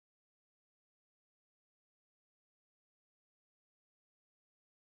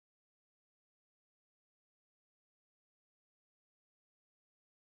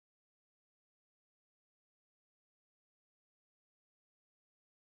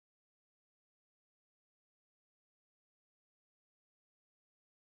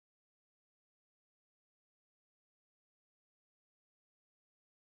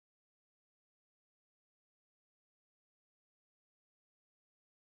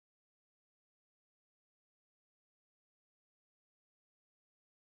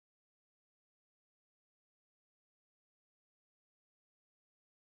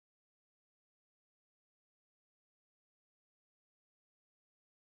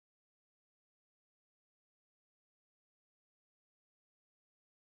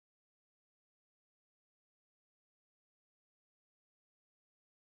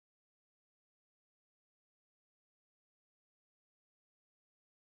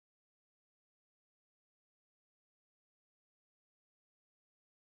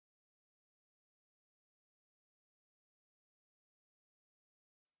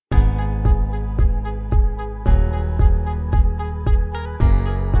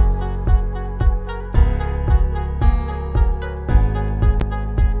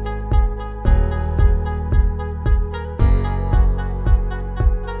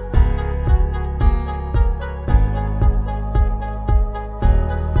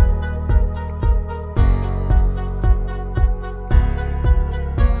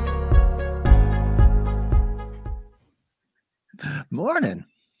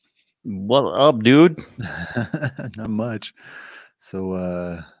What up, dude? Not much.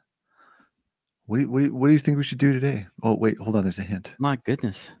 So, what do you think we should do today? Oh, wait, hold on. There's a hint. My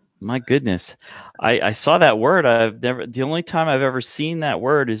goodness. My goodness. I saw that word. The only time I've ever seen that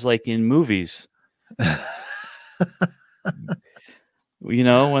word is like in movies. You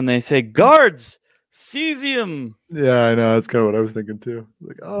know, when they say guards, Cesium. Yeah, I know. That's kind of what I was thinking too.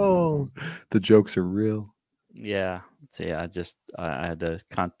 Like, oh, the jokes are real. Yeah. So yeah, I had to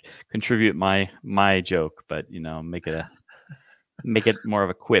contribute my joke, but you know, make it more of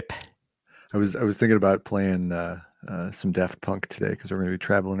a quip. I was thinking about playing some Daft Punk today because we're going to be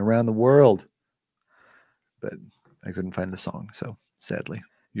traveling around the world, but I couldn't find the song, so sadly,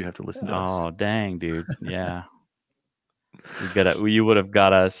 you have to listen to us. Oh, dang, dude. Yeah. You would have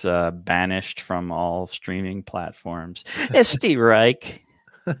got us banished from all streaming platforms. Steve Reich.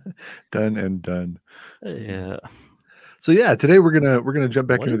 Done and done. Yeah. So yeah, today we're gonna jump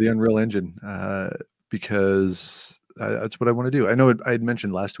back into the Unreal Engine because that's what I want to do. I know I had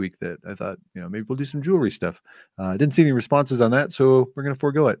mentioned last week that I thought maybe we'll do some jewelry stuff. I didn't see any responses on that, so we're gonna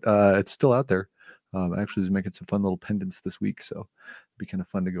forego it. It's still out there. I actually was making some fun little pendants this week, so it'd be kind of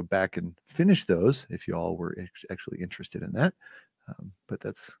fun to go back and finish those if you all were actually interested in that. But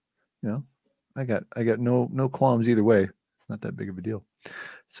that's I got no qualms either way. It's not that big of a deal.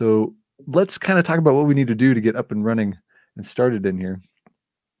 So let's kind of talk about what we need to do to get up and running and started in here.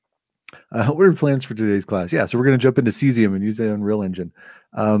 What are plans for today's class? Yeah, so we're going to jump into Cesium and use the Unreal Engine.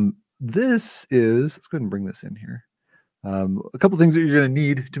 Let's go ahead and bring this in here. A couple things that you're going to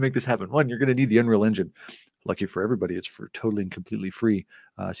need to make this happen. One, you're going to need the Unreal Engine. Lucky for everybody, it's for totally and completely free.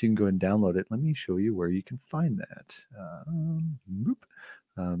 So you can go and download it. Let me show you where you can find that.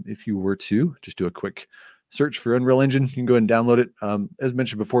 If you were to just do a quick search for Unreal Engine, you can go ahead and download it. As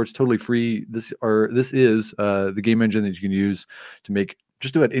mentioned before, it's totally free. This is the game engine that you can use to make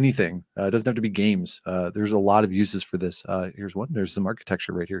just about anything. It doesn't have to be games. There's a lot of uses for this. Here's one. There's some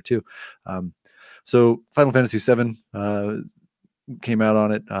architecture right here too. So Final Fantasy VII came out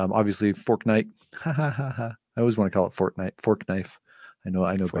on it. Obviously, Fork Knight. I always want to call it Fork Knife. I know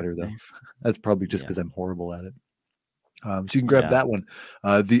better though. That's probably just because I'm horrible at it. So you can grab that one.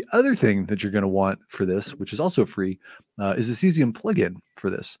 The other thing that you're going to want for this, which is also free, is a Cesium plugin for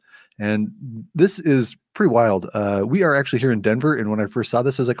this. And this is pretty wild. We are actually here in Denver. And when I first saw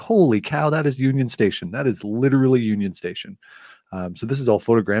this, I was like, holy cow, that is Union Station. That is literally Union Station. So this is all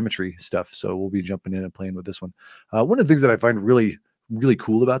photogrammetry stuff. So we'll be jumping in and playing with this one. One of the things that I find really, really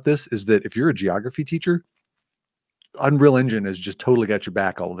cool about this is that if you're a geography teacher, Unreal Engine has just totally got your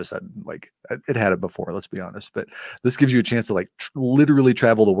back all of a sudden. Like it had it before, let's be honest, but this gives you a chance to like literally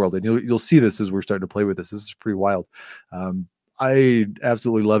travel the world, and you'll see this as we're starting to play with this. This is pretty wild. I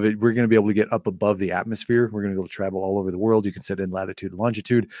absolutely love it. We're going to be able to get up above the atmosphere. We're going to be able to travel all over the world. You can set in latitude and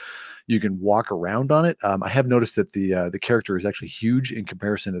longitude. You can walk around on it. I have noticed that the character is actually huge in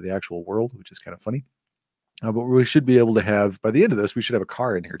comparison to the actual world, which is kind of funny. But we should be able to have, by the end of this, we should have a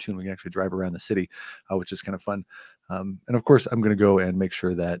car in here too, and we can actually drive around the city, which is kind of fun. And of course, I'm going to go and make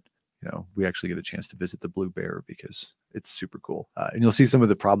sure that we actually get a chance to visit the Blue Bear because it's super cool. And you'll see some of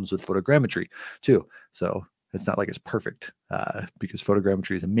the problems with photogrammetry too. So it's not like it's perfect because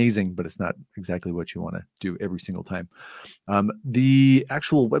photogrammetry is amazing, but it's not exactly what you want to do every single time. The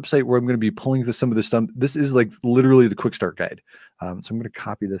actual website where I'm going to be pulling some of this stuff, this is like literally the quick start guide. So I'm going to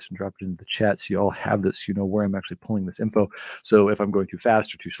copy this and drop it into the chat so you all have this, where I'm actually pulling this info. So if I'm going too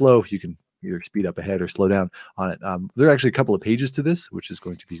fast or too slow, you can either speed up ahead or slow down on it. There are actually a couple of pages to this, which is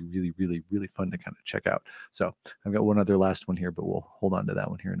going to be really, really, really fun to kind of check out. So I've got one other last one here, but we'll hold on to that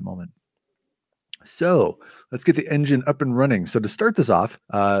one here in a moment. So let's get the engine up and running. So to start this off,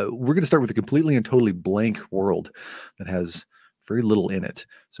 we're going to start with a completely and totally blank world that has very little in it.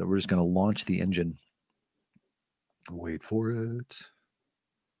 So we're just going to launch the engine. Wait for it.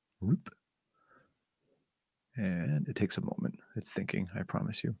 Whoop. And it takes a moment. It's thinking, I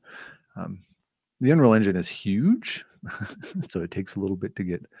promise you. The Unreal Engine is huge, so it takes a little bit to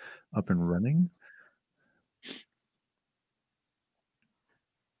get up and running.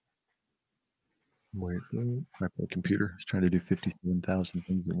 Wait for it. My poor computer is trying to do 57,000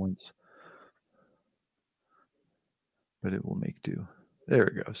 things at once. But it will make do. There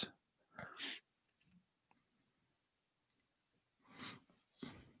it goes.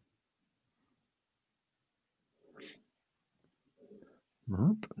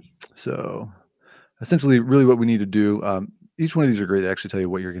 So essentially, really what we need to do, each one of these are great. They actually tell you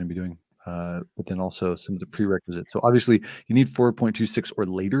what you're going to be doing, but then also some of the prerequisites. So obviously, you need 4.26 or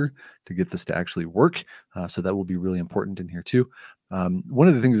later to get this to actually work. So that will be really important in here too. One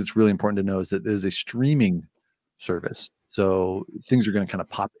of the things that's really important to know is that it is a streaming service. So things are going to kind of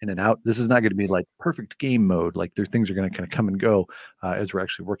pop in and out. This is not going to be like perfect game mode. Like things are going to kind of come and go as we're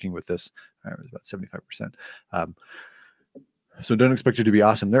actually working with this. All right, it was about 75%. So don't expect it to be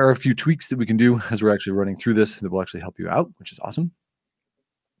awesome. There are a few tweaks that we can do as we're actually running through this that will actually help you out, which is awesome.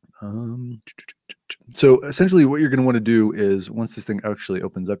 So essentially what you're going to want to do is once this thing actually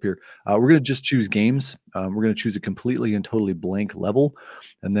opens up here, we're going to just choose games. We're going to choose a completely and totally blank level,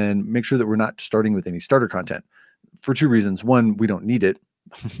 and then make sure that we're not starting with any starter content for two reasons. One, we don't need it.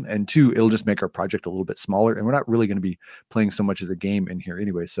 And two, it'll just make our project a little bit smaller, and we're not really going to be playing so much as a game in here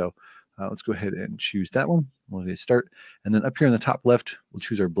anyway. So let's go ahead and choose that one. We'll just start. And then up here in the top left, we'll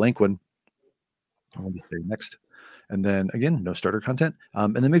choose our blank one. I'll just say next. And then again, no starter content.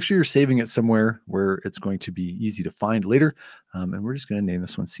 And then make sure you're saving it somewhere where it's going to be easy to find later. And we're just going to name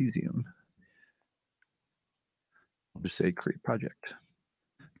this one Cesium. I'll just say create project.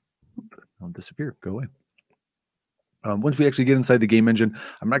 It'll disappear, go away. Once we actually get inside the game engine,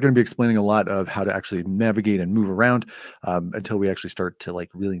 I'm not going to be explaining a lot of how to actually navigate and move around until we actually start to like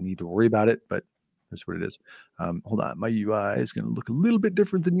really need to worry about it. But that's what it is. Hold on, my UI is going to look a little bit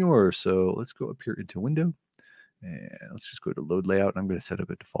different than yours. So let's go up here into window and let's just go to load layout. I'm going to set up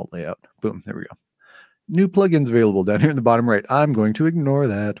a default layout. Boom, there we go. New plugins available down here in the bottom right. I'm going to ignore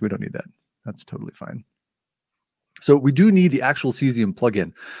that. We don't need that. That's totally fine. So we do need the actual Cesium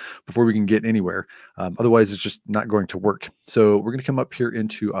plugin before we can get anywhere. Otherwise, it's just not going to work. So we're going to come up here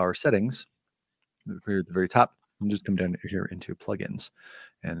into our settings, here at the very top, and just come down here into plugins.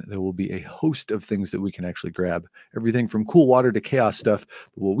 And there will be a host of things that we can actually grab. Everything from cool water to chaos stuff.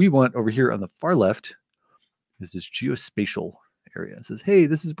 But what we want over here on the far left is this geospatial area. It says, hey,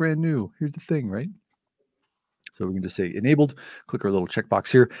 this is brand new. Here's the thing, right? So we can just say enabled, click our little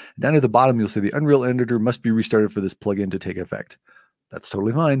checkbox here. Down at the bottom, you'll see the Unreal Editor must be restarted for this plugin to take effect. That's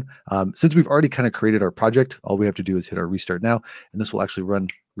totally fine. Since we've already kind of created our project, all we have to do is hit our restart now, and this will actually run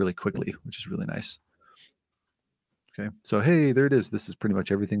really quickly, which is really nice. Okay, so hey, there it is. This is pretty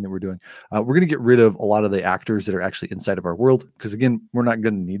much everything that we're doing. We're going to get rid of a lot of the actors that are actually inside of our world, because again, we're not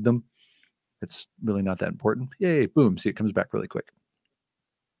going to need them. It's really not that important. Yay, boom, see, it comes back really quick.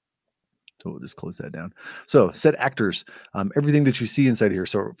 So we'll just close that down. So set actors, everything that you see inside here.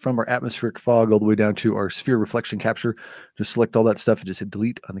 So from our atmospheric fog all the way down to our sphere reflection capture, just select all that stuff and just hit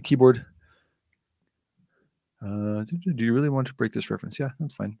delete on the keyboard. Do you really want to break this reference? Yeah,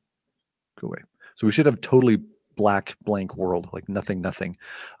 that's fine. Go away. So we should have totally black blank world, like nothing.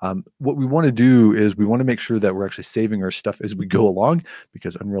 What we want to do is we want to make sure that we're actually saving our stuff as we go along,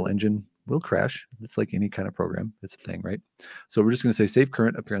 because Unreal Engine will crash. It's like any kind of program. It's a thing, right? So we're just going to say save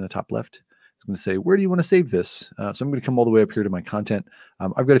current up here in the top left. It's going to say, where do you want to save this? So I'm going to come all the way up here to my content.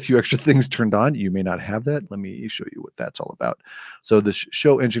 I've got a few extra things turned on. You may not have that. Let me show you what that's all about. So the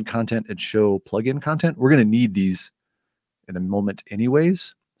show engine content and show plugin content, we're going to need these in a moment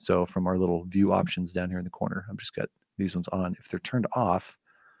anyways. So from our little view options down here in the corner, I've just got these ones on. If they're turned off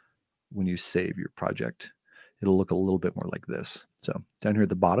when you save your project, it'll look a little bit more like this. So down here at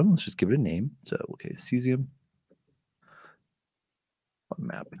the bottom, let's just give it a name. So, okay, Cesium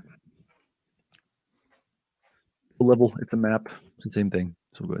map. Level, it's a map. It's the same thing.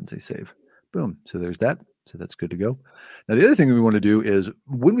 So we'll go ahead and say save. Boom. So there's that. So that's good to go. Now, the other thing that we want to do is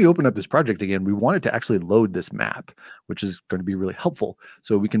when we open up this project again, we want it to actually load this map, which is going to be really helpful.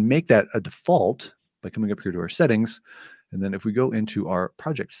 So we can make that a default by coming up here to our settings. And then if we go into our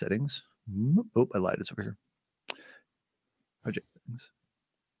project settings, oh, I lied. It's over here. Project settings.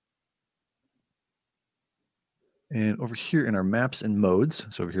 And over here in our maps and modes,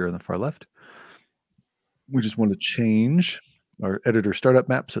 so over here on the far left, we just want to change our editor startup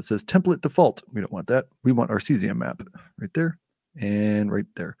map. So it says template default. We don't want that. We want our Cesium map right there and right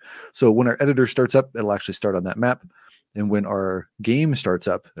there. So when our editor starts up, it'll actually start on that map. And when our game starts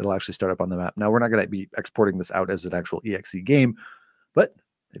up, it'll actually start up on the map. Now, we're not going to be exporting this out as an actual exe game, but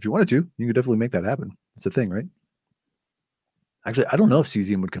if you wanted to, you could definitely make that happen. It's a thing, right? Actually, I don't know if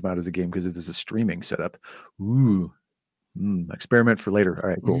Cesium would come out as a game because it is a streaming setup. Ooh. Experiment for later. All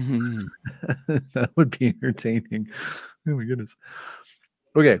right, cool. That would be entertaining. Oh my goodness.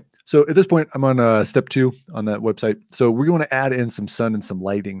 Okay, so at this point, I'm on step 2 on that website. So we're going to add in some sun and some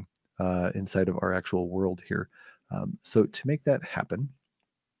lighting inside of our actual world here. So to make that happen,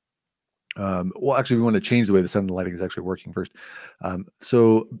 well, actually, we want to change the way the sun and lighting is actually working first.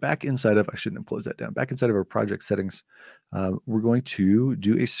 So back inside of, I shouldn't have closed that down. Back inside of our project settings, we're going to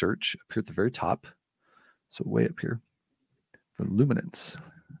do a search up here at the very top. So way up here. For luminance.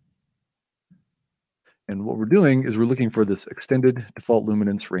 And what we're doing is we're looking for this extended default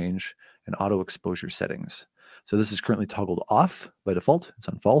luminance range and auto exposure settings. So this is currently toggled off by default. It's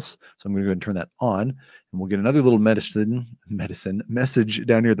on false. So I'm going to go ahead and turn that on, and we'll get another little medicine message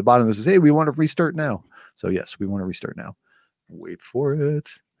down here at the bottom that says, hey, we want to restart now. So yes, we want to restart now. Wait for it.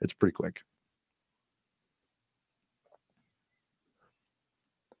 It's pretty quick.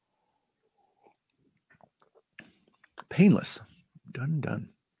 Painless. Done.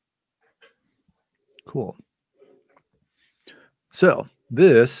 Cool. So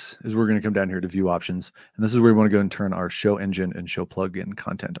this is where we're going to come down here to view options. And this is where we want to go and turn our show engine and show plugin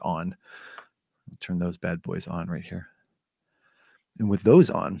content on. Turn those bad boys on right here. And with those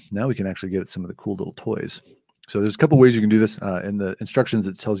on, now we can actually get at some of the cool little toys. So there's a couple ways you can do this. In the instructions,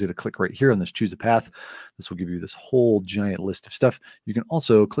 it tells you to click right here on this choose a path. This will give you this whole giant list of stuff. You can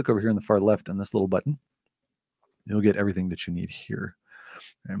also click over here on the far left on this little button. You'll get everything that you need here.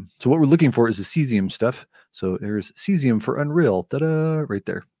 Okay. So what we're looking for is the Cesium stuff. So there's Cesium for Unreal, ta-da, right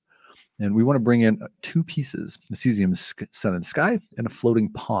there. And we want to bring in 2 pieces. The Cesium is sun and sky and a floating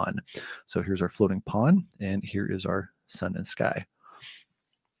pond. So here's our floating pond, and here is our sun and sky.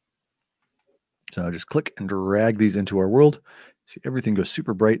 So I'll just click and drag these into our world. See, everything goes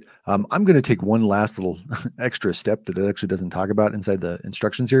super bright. I'm going to take one last little extra step that it actually doesn't talk about inside the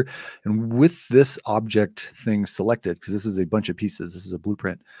instructions here. And with this object thing selected, because this is a bunch of pieces, this is a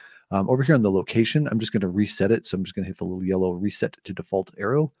blueprint. Over here on the location, I'm just going to reset it. So I'm just going to hit the little yellow reset to default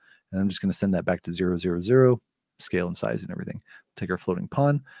arrow. And I'm just going to send that back to 0, 0, 0, scale and size and everything. Take our floating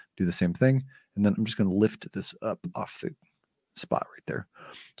pond, do the same thing. And then I'm just going to lift this up off the spot right there.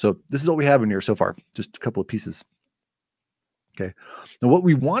 So this is what we have in here so far, just a couple of pieces. Okay. Now what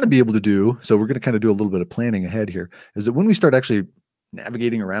we want to be able to do, so we're going to kind of do a little bit of planning ahead here, is that when we start actually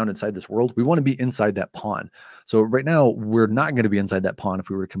navigating around inside this world, we want to be inside that pond. So right now we're not going to be inside that pond if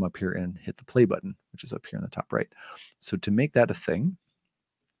we were to come up here and hit the play button, which is up here in the top right. So to make that a thing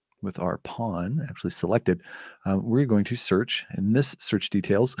with our pawn actually selected, we're going to search, and this search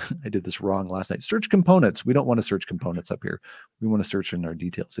details, I did this wrong last night, search components. We don't want to search components up here. We want to search in our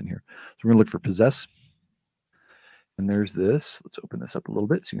details in here. So we're going to look for possess. And there's this. Let's open this up a little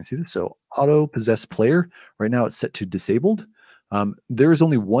bit so you can see this. So auto possess player. Right now it's set to disabled. There is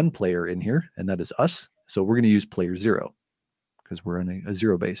only one player in here, and that is us. So we're going to use player 0 because we're in a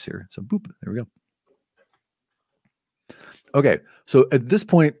 0 base here. So boop, there we go. Okay, so at this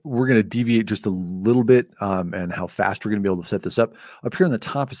point, we're going to deviate just a little bit and how fast we're going to be able to set this up. Up here on the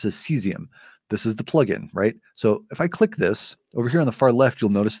top, it says Cesium. This is the plugin, right? So if I click this, over here on the far left,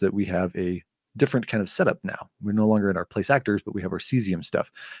 you'll notice that we have a different kind of setup now. We're no longer in our place actors, but we have our Cesium stuff.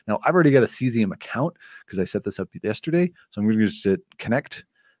 Now, I've already got a Cesium account because I set this up yesterday. So I'm going to just hit connect,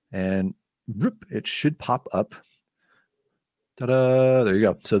 and whoop, it should pop up. Ta-da! There you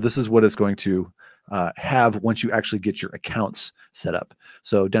go. So this is what it's going to have once you actually get your accounts set up.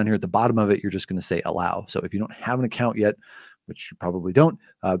 So down here at the bottom of it, you're just going to say allow. So if you don't have an account yet, which you probably don't,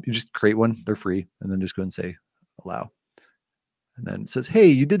 you just create one. They're free. And then just go and say allow. And then it says, hey,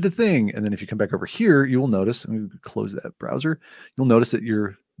 you did the thing. And then if you come back over here, you will notice, let me close that browser. You'll notice that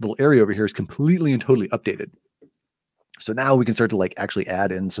your little area over here is completely and totally updated. So now we can start to like actually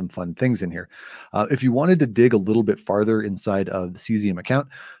add in some fun things in here. If you wanted to dig a little bit farther inside of the Cesium account,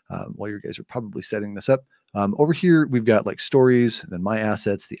 while you guys are probably setting this up, over here, we've got like stories, then my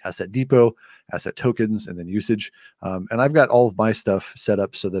assets, the asset depot, asset tokens, and then usage. And I've got all of my stuff set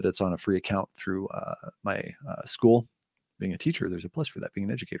up so that it's on a free account through my school. Being a teacher, there's a plus for that, being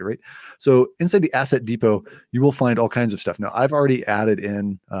an educator, right? So inside the asset depot, you will find all kinds of stuff. Now, I've already added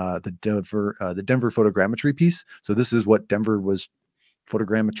in the Denver photogrammetry piece. So this is what Denver was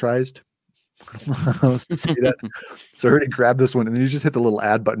photogrammetrized. Let's say that. So I already grabbed this one, and then you just hit the little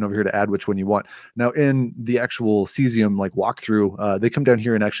add button over here to add which one you want. Now, in the actual Cesium like walkthrough, they come down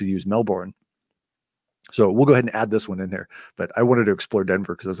here and actually use Melbourne. So we'll go ahead and add this one in there. But I wanted to explore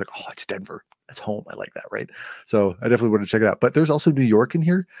Denver because I was like, oh, it's Denver. That's home. I like that, right? So I definitely want to check it out. But there's also New York in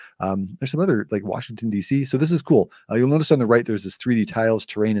here. There's some other like Washington, D.C. So this is cool. You'll notice on the right, there's this 3D tiles,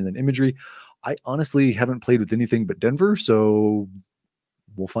 terrain, and then imagery. I honestly haven't played with anything but Denver. So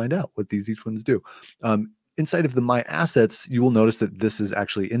we'll find out what each ones do. Inside of the My Assets, you will notice that this is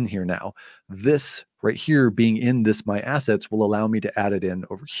actually in here now. This right here being in this My Assets will allow me to add it in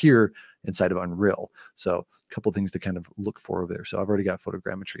over here inside of Unreal. So a couple things to kind of look for over there. So I've already got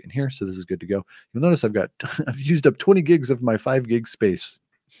photogrammetry in here, so this is good to go. You'll notice I've used up 20 gigs of my 5 gig space.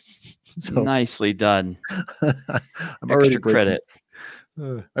 So nicely done. I'm already extra credit.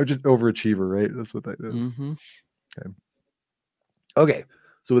 I'm just overachiever, right? That's what that is. Mm-hmm. Okay.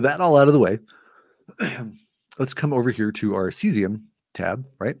 So with that all out of the way, let's come over here to our Cesium tab,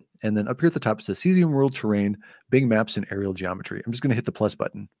 right? And then up here at the top, it says Cesium World Terrain, Bing Maps, and Aerial Geometry. I'm just going to hit the plus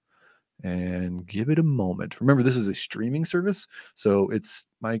button. and give it a moment. Remember, this is a streaming service, so it's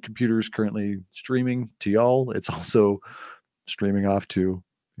my computer is currently streaming to y'all. It's also streaming off to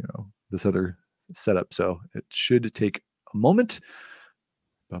this other setup, so it should take a moment.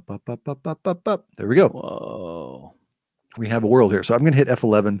 There we go. Whoa. We have a world here. So I'm going to hit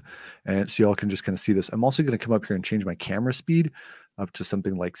F11 and so y'all can just kind of see this. I'm also going to come up here and change my camera speed up to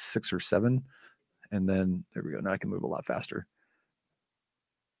something like 6 or 7. And then there we go. Now I can move a lot faster.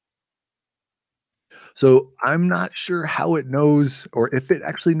 So I'm not sure how it knows or if it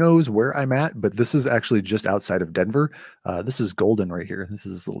actually knows where I'm at, but this is actually just outside of Denver. This is Golden right here. This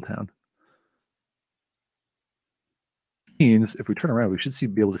is this little town. Means if we turn around, we should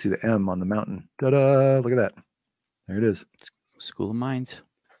be able to see the M on the mountain. Ta-da! Look at that. There it is. School of Mines.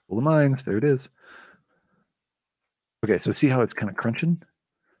 School of Mines. There it is. Okay, so see how it's kind of crunching?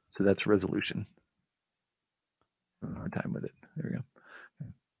 So that's resolution. I'm having a hard time with it. There we go.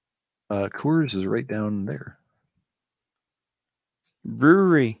 Coors is right down there.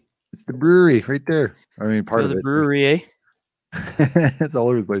 Brewery. It's the brewery right there. I mean, part of the it. Brewery, eh? It's all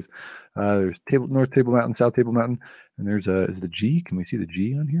over the place. There's North Table Mountain, South Table Mountain, and there's is the G. Can we see the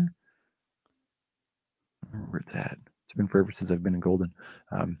G on here? I don't remember where it's at. It's been forever since I've been in Golden.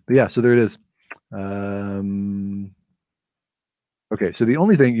 But yeah, so there it is. Okay, so the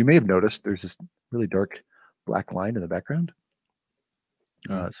only thing you may have noticed, there's this really dark black line in the background.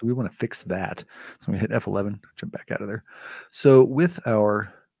 So we want to fix that. So I'm going to hit F11, jump back out of there. So with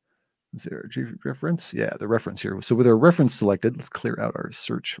our, is there a reference? Yeah, the reference here. So with our reference selected, let's clear out our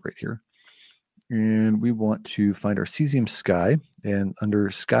search right here. And we want to find our Cesium sky. And under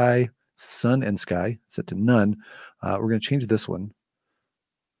sky, sun and sky, set to none, we're going to change this one.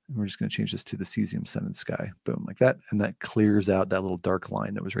 And we're just going to change this to the Cesium sun and sky. Boom, like that. And that clears out that little dark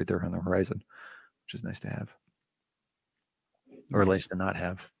line that was right there on the horizon, which is nice to have. Or at least to not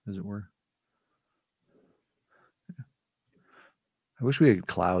have, as it were. I wish we had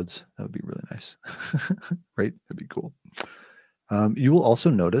clouds. That would be really nice. Right? That'd be cool. You will also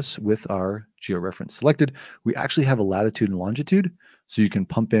notice with our georeference selected, we actually have a latitude and longitude. So you can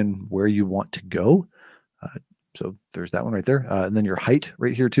pump in where you want to go. So there's that one right there. And then your height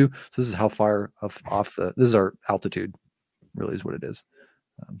right here too. So this is how far off this is our altitude, really is what it is.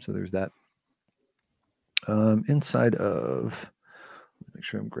 So there's that. Inside of, make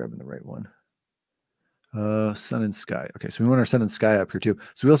sure I'm grabbing the right one. Sun and sky. Okay, so we want our sun and sky up here too.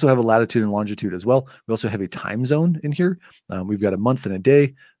 So we also have a latitude and longitude as well. We also have a time zone in here. We've got a month and a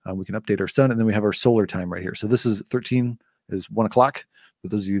day. We can update our sun, and then we have our solar time right here. So this is 13 is 1 o'clock. For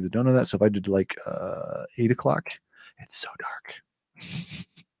those of you that don't know that, so if I did like 8 o'clock, it's so dark.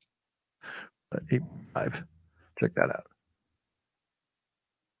 But 8:05. Check that out.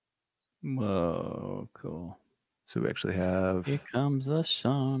 Whoa, cool. So we actually have. Here comes the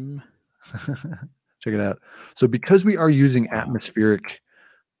sun. Check it out. So because we are using atmospheric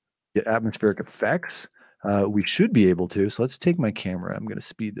effects, we should be able to. So let's take my camera. I'm going to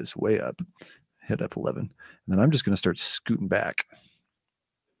speed this way up, hit F11, and then I'm just going to start scooting back.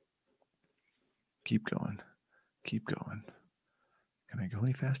 Keep going. Keep going. Can I go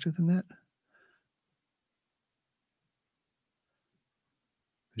any faster than that?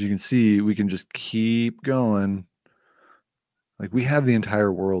 As you can see, we can just keep going. Like we have the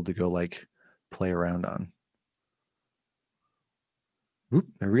entire world to go like play around on. Oop,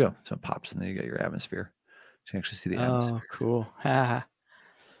 there we go. So it pops and then you got your atmosphere. You can actually see the atmosphere. Oh, cool.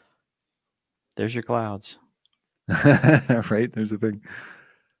 There's your clouds. Right? There's the thing.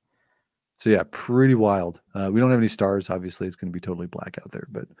 So yeah, pretty wild. We don't have any stars. Obviously, it's going to be totally black out there,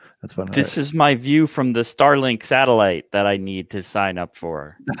 but that's fun. This is my view from the Starlink satellite that I need to sign up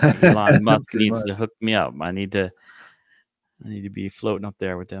for. Elon Musk needs to hook me up. I need to be floating up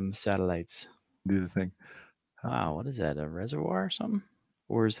there with them satellites. Do the thing. Wow, what is that? A reservoir or something?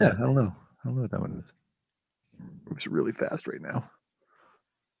 Or is that? that? I don't know. I don't know what that one is. It's really fast right now.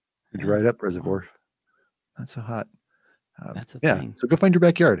 Dried up reservoir. Not so hot. That's a thing. So go find your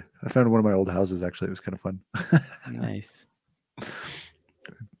backyard. I found one of my old houses, actually. It was kind of fun. Nice.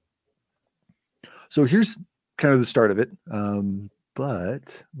 So here's kind of the start of it.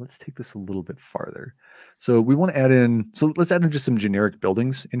 But let's take this a little bit farther. So we want to add in, so let's add in just some generic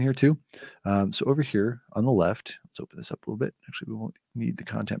buildings in here too. So over here on the left, let's open this up a little bit. Actually, we won't need the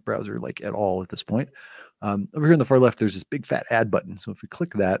content browser like at all at this point. Over here on the far left, there's this big fat add button. So if we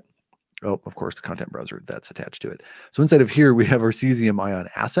click that, oh, of course, the content browser that's attached to it. So inside of here, we have our Cesium ion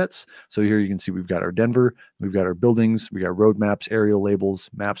assets. So here you can see we've got our Denver, we've got our buildings, we got road maps, aerial labels,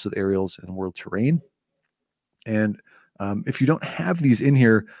 maps with aerials, and world terrain. And if you don't have these in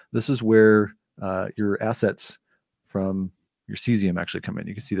here, this is where your assets from your cesium actually come in.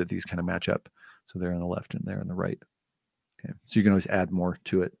 You can see that these kind of match up. So they're on the left and they're on the right. Okay, so you can always add more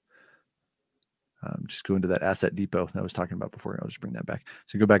to it. Just go into that asset depot that I was talking about before. I'll just bring that back.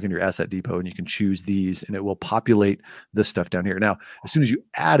 So you go back into your asset depot and you can choose these and it will populate this stuff down here. Now, as soon as you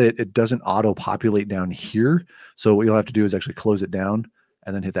add it, it doesn't auto populate down here. So what you'll have to do is actually close it down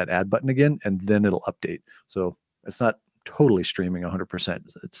and then hit that add button again, and then it'll update. So it's not totally streaming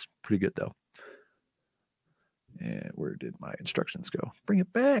 100%. It's pretty good though. And where did my instructions go? Bring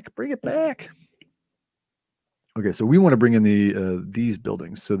it back, bring it back. Okay, so we want to bring in these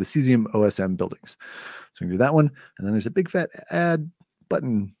buildings. So the Cesium OSM buildings. So we can do that one. And then there's a big fat add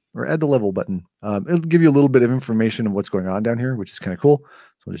button or add to level button. It'll give you a little bit of information of what's going on down here, which is kind of cool.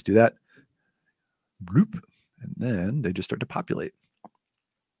 So we'll just do that. Bloop. And then they just start to populate.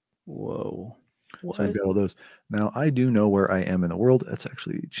 Whoa. What? So I've got all those. Now I do know where I am in the world. Let's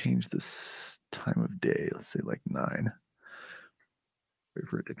actually change this time of day. Let's say like 9. Wait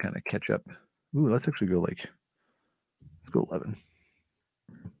for it to kind of catch up. Ooh, let's actually go like, let's go 11.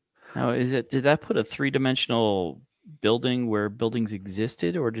 Now, did that put a 3-dimensional building where buildings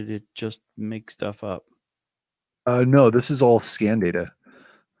existed, or did it just make stuff up? No, this is all scan data.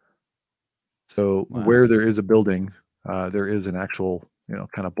 So where there is a building, there is an actual,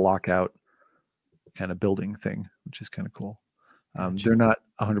 kind of block out kind of building thing, which is kind of cool. Gotcha. They're not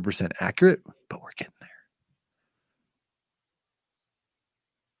 100% accurate, but we're getting there.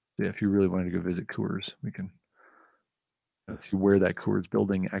 Yeah, if you really wanted to go visit Coors, we can see where that Coors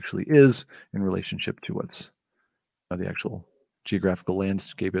building actually is in relationship to what's the actual geographical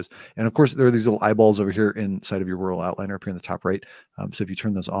landscape is. And of course, there are these little eyeballs over here inside of your world outliner up here in the top right. So if you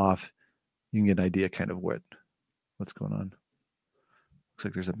turn those off, you can get an idea kind of what's going on. Looks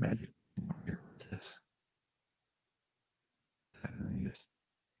like there's a magic here. What's this?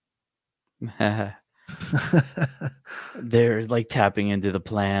 They're like tapping into the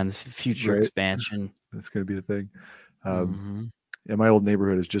plans, future expansion. That's going to be the thing. Yeah, my old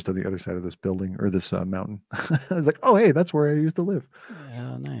neighborhood is just on the other side of this building or this mountain. I was like, oh, hey, that's where I used to live.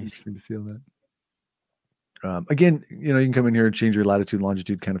 Yeah, nice. Interesting to see all that. Again, you can come in here and change your latitude,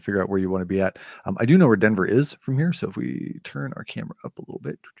 longitude, kind of figure out where you want to be at. I do know where Denver is from here. So if we turn our camera up a little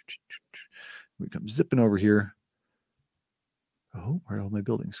bit, we come zipping over here. Oh, where did all my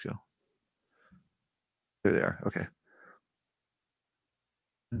buildings go? There they are. Okay.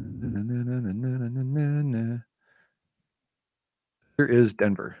 Here is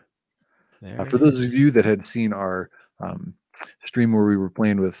Denver. For those of you that had seen our stream where we were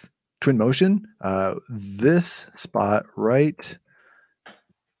playing with Twin Motion, this spot right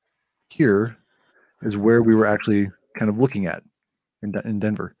here is where we were actually kind of looking at in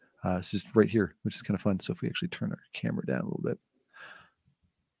Denver. It's just right here, which is kind of fun. So if we actually turn our camera down a little bit,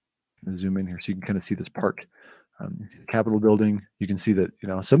 zoom in here so you can kind of see this park. The Capitol building, you can see that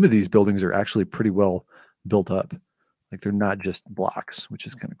some of these buildings are actually pretty well built up. Like they're not just blocks, which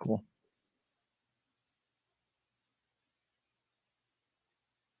is kind of cool.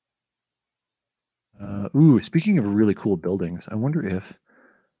 Ooh, speaking of really cool buildings, I wonder if...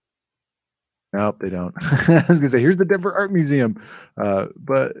 Nope, they don't. I was going to say, here's the Denver Art Museum.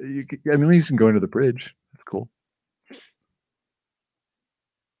 But you can go into the bridge. That's cool.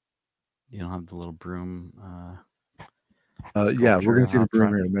 You don't have the little broom. Yeah, we're going to see the broom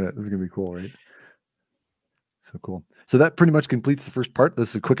here in a minute. This is going to be cool, right? So cool. So that pretty much completes the first part. This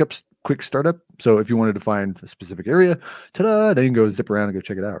is a quick startup. So if you wanted to find a specific area, ta-da, then you can go zip around and go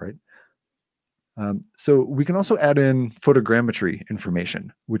check it out, right? So we can also add in photogrammetry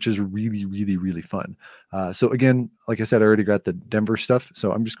information, which is really, really, really fun. So again, like I said, I already got the Denver stuff.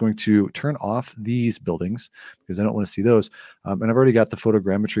 So I'm just going to turn off these buildings because I don't want to see those. And I've already got the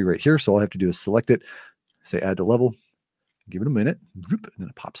photogrammetry right here. So all I have to do is select it, say add to level, give it a minute, and then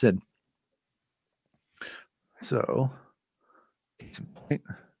it pops in. So case in point,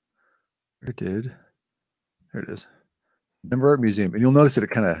 there it is. Denver Art Museum, and you'll notice that it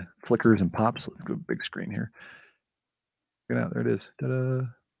kind of flickers and pops. Let's go big screen here. Check it out. There it is. Ta-da.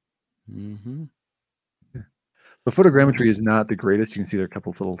 Yeah. The photogrammetry is not the greatest. You can see there are a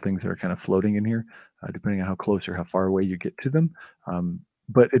couple of little things that are kind of floating in here, depending on how close or how far away you get to them.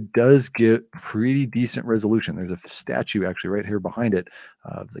 But it does get pretty decent resolution. There's a statue actually right here behind it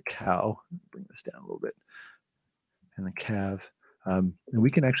of the cow. Bring this down a little bit. And the calf. And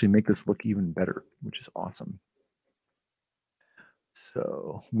we can actually make this look even better, which is awesome.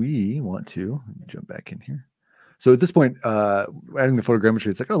 So we want to jump back in here. So at this point, adding the photogrammetry,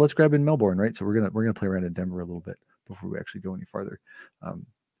 it's like, oh, let's grab in Melbourne, right? So we're gonna play around in Denver a little bit before we actually go any farther.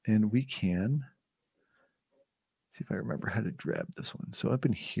 And we can see if I remember how to grab this one. So up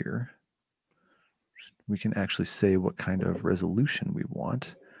in here, we can actually say what kind of resolution we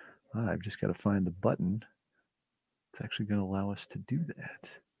want. I've just got to find the button. It's actually going to allow us to do that.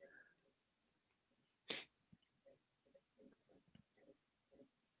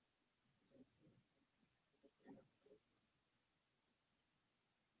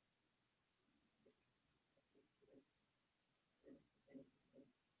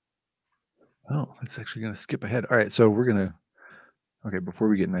 Oh, it's actually going to skip ahead. All right, so we're going to, okay, before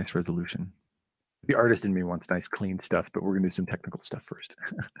we get nice resolution, the artist in me wants nice, clean stuff, but we're going to do some technical stuff first.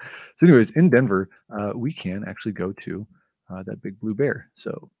 So anyways, in Denver, we can actually go to that big blue bear.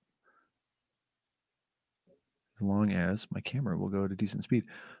 So as long as my camera will go at a decent speed.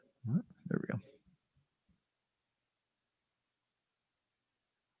 There we go.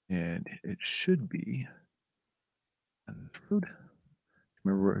 And it should be on this road.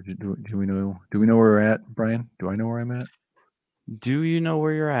 Remember, do we know where we're at, Brian? Do I know where I'm at? Do you know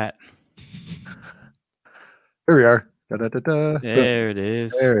where you're at? There we are. Da, da, da, da. There it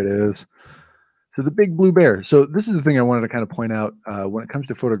is. There it is. So the big blue bear. So this is the thing I wanted to kind of point out. When it comes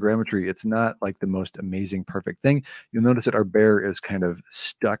to photogrammetry, it's not like the most amazing, perfect thing. You'll notice that our bear is kind of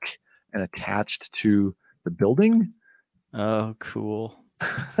stuck and attached to the building. Oh, cool.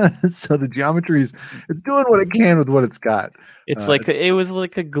 So the geometry is, it's doing what it can with what it's got. It's like it was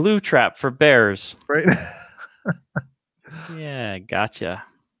like a glue trap for bears, right? Yeah, gotcha.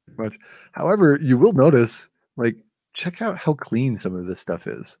 Much. However, you will notice, like, check out how clean some of this stuff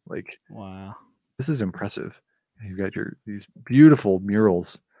is. Like, wow, this is impressive. You've got these beautiful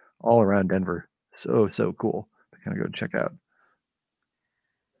murals all around Denver. So cool to kind of go and check out.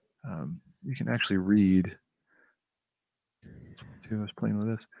 You can actually read. I was playing with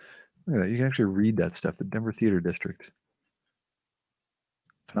this. Look at that. You can actually read that stuff. The Denver Theater District.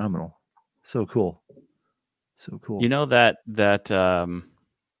 Phenomenal. So cool. So cool. You know that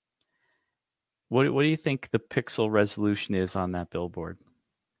what do you think the pixel resolution is on that billboard?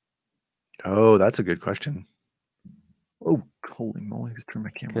 Oh, that's a good question. Oh, holy moly! Just turn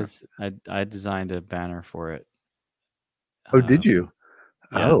my camera. Because I designed a banner for it. Oh, did you?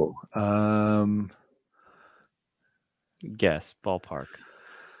 Yeah. Oh, guess ballpark.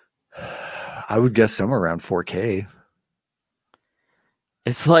 I would guess somewhere around 4K.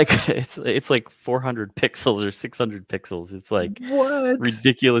 It's like it's like 400 pixels or 600 pixels. It's like what?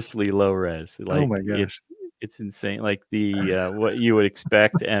 Ridiculously low res. Like, oh my gosh, it's insane. Like the what you would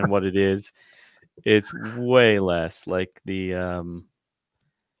expect and what it is, it's way less. Like the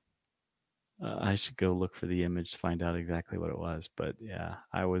I should go look for the image to find out exactly what it was. But yeah,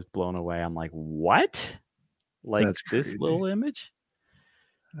 I was blown away. I'm like, what? Like That's this crazy. little image?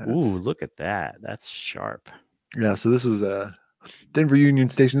 Ooh, look at that. That's sharp. Yeah, so this is Denver Union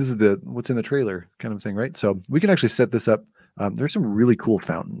Station. This is the what's in the trailer kind of thing, right? So we can actually set this up. There's some really cool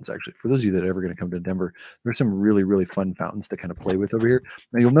fountains, actually. For those of you that are ever going to come to Denver, there's some really, really fun fountains to kind of play with over here.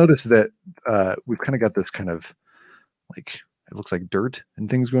 Now you'll notice that we've kind of got this kind of like, it looks like dirt and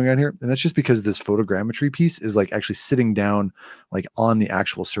things going on here. And that's just because this photogrammetry piece is like actually sitting down like on the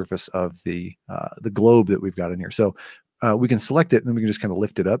actual surface of the globe that we've got in here. So we can select it and then we can just kind of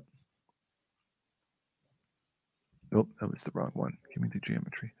lift it up. Oh, that was the wrong one. Give me the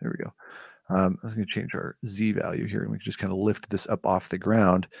geometry. There we go. I was going to change our Z value here, and we can just kind of lift this up off the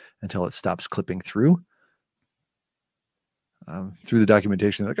ground until it stops clipping through. Through the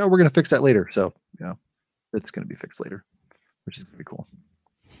documentation, like, oh, we're going to fix that later. So, you know, it's going to be fixed later, which is going to be cool.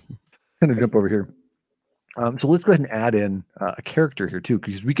 Going to jump over here. So let's go ahead and add in a character here too,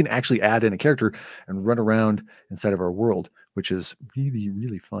 because we can actually add in a character and run around inside of our world, which is really,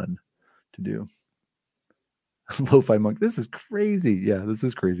 really fun to do. Lo-fi monk. This is crazy. Yeah, this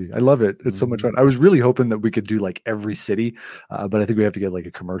is crazy. I love it. It's so much fun. I was really hoping that we could do like every city, but I think we have to get like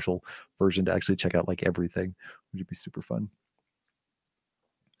a commercial version to actually check out like everything, which would be super fun.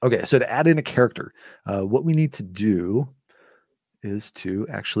 Okay, so to add in a character, what we need to do is to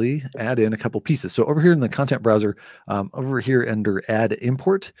actually add in a couple pieces. So over here in the content browser, over here under add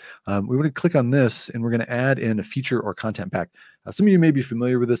import, we want to click on this and we're going to add in a feature or content pack. Some of you may be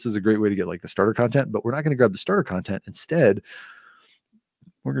familiar with this as a great way to get like the starter content, but we're not going to grab the starter content. Instead,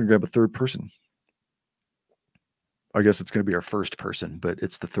 we're going to grab a third person. I guess it's going to be our first person, but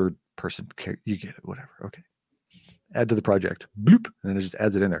it's the third person. You get it, whatever. Okay. Add to the project, bloop, and then it just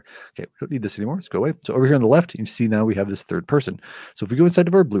adds it in there. Okay, we don't need this anymore. Let's go away. So over here on the left, you can see now we have this third person. So if we go inside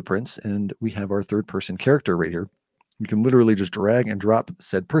of our blueprints and we have our third person character right here, we can literally just drag and drop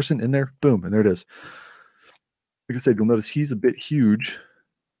said person in there. Boom, and there it is. Like I said, you'll notice he's a bit huge.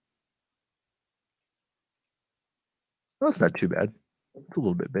 Well, it's not too bad. It's a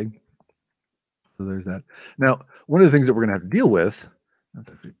little bit big. So there's that. Now, one of the things that we're going to have to deal with, let's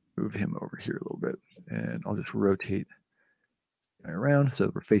actually move him over here a little bit, And I'll just rotate around so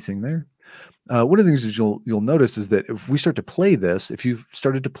that we're facing there. One of the things that you'll notice is that if we start to play this, if you've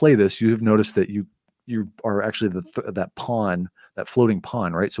started to play this, you have noticed that you are actually that pawn, that floating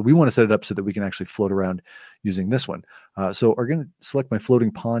pawn, right? So we want to set it up so that we can actually float around using this one. So I'm going to select my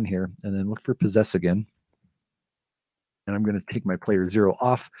floating pawn here and then look for possess again. And I'm going to take my player 0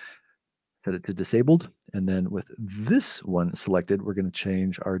 off, set it to disabled. And then with this one selected, we're going to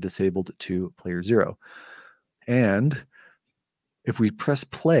change our disabled to player 0. And if we press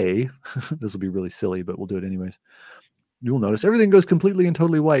play, this will be really silly, but we'll do it anyways. You'll notice everything goes completely and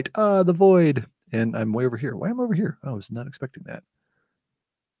totally white. The void. And I'm way over here. Why am I over here? I was not expecting that.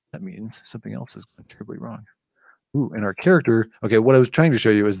 That means something else is going terribly wrong. Ooh, and our character, okay, what I was trying to show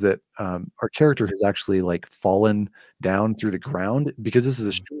you is that our character has actually like fallen down through the ground because this is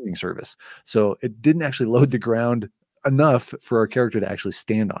a streaming service. So it didn't actually load the ground enough for our character to actually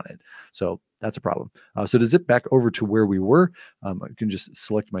stand on it. So that's a problem. So to zip back over to where we were, I can just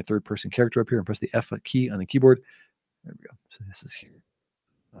select my third person character up here and press the F key on the keyboard. There we go. So this is here.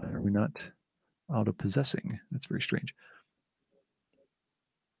 Are we not auto-possessing? That's very strange.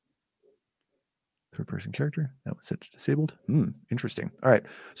 Third person character. That was set to disabled. Interesting. All right.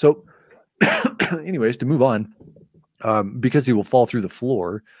 So anyways, to move on, because he will fall through the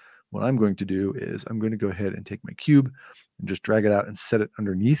floor, what I'm going to do is I'm going to go ahead and take my cube and just drag it out and set it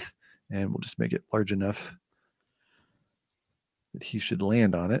underneath. And we'll just make it large enough that he should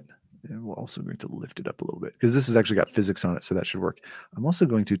land on it. And we're also going to lift it up a little bit because this has actually got physics on it, so that should work. I'm also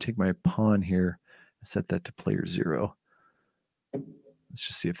going to take my pawn here and set that to player 0. Let's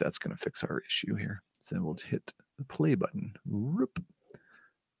just see if that's going to fix our issue here. So then we'll hit the play button. Whoop.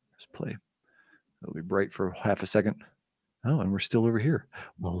 Let's play. It'll be bright for half a second. Oh, and we're still over here.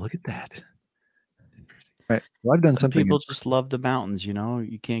 Well, look at that. Interesting. All right. Well, I've done something. People just love the mountains, you know.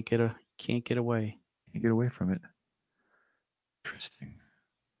 You can't get away. Can't get away from it. Interesting.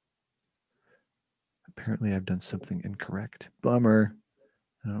 Apparently, I've done something incorrect. Bummer.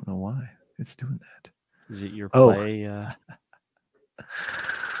 I don't know why it's doing that. Is it your play?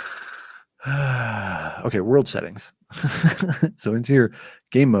 Okay, world settings. So into your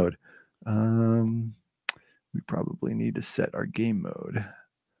game mode, we probably need to set our game mode.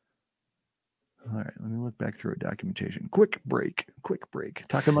 All right, let me look back through our documentation. Quick break.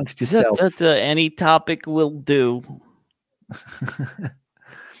 Talk amongst yourselves. Any topic will do.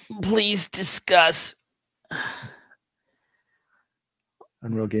 Please discuss.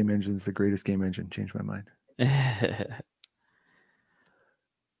 Unreal Game Engine is the greatest game engine. Changed my mind.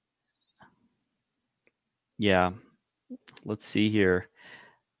 Yeah. Let's see here.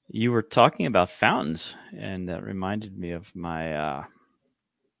 You were talking about fountains, and that reminded me of my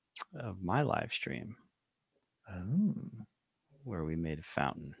live stream where we made a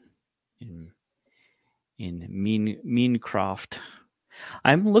fountain in Minecraft.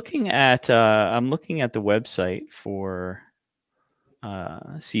 I'm looking at the website for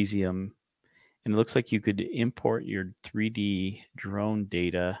Cesium, and it looks like you could import your 3D drone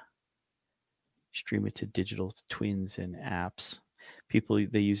data, stream it to digital twins and apps.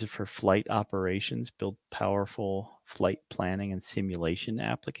 They use it for flight operations, build powerful flight planning and simulation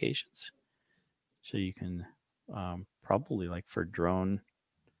applications. So you can probably, like for drone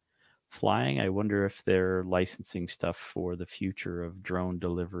flying, I wonder if they're licensing stuff for the future of drone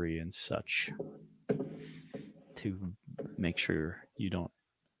delivery and such to make sure you don't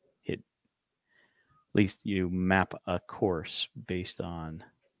hit, at least you map a course based on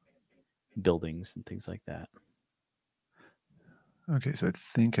buildings and things like that. Okay, so I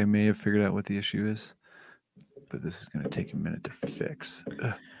think I may have figured out what the issue is, but this is going to take a minute to fix.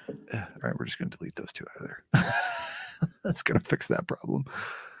 All right, we're just going to delete those two out of there. That's going to fix that problem.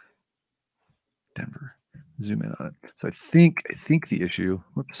 Denver, zoom in on it. So I think the issue,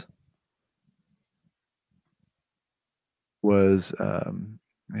 whoops, was I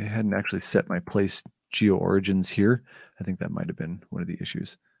hadn't actually set my place geo origins here. I think that might have been one of the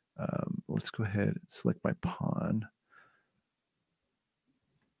issues. Let's go ahead and select my pawn.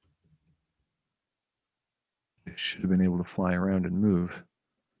 I should have been able to fly around and move.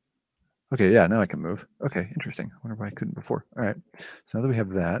 Okay, yeah, now I can move. Okay, interesting. I wonder why I couldn't before. All right, so now that we have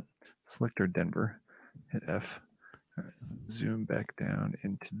that, select our Denver, hit F. All right, zoom back down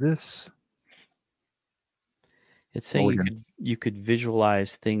into this. It's saying you could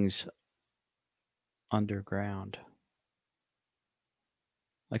visualize things underground.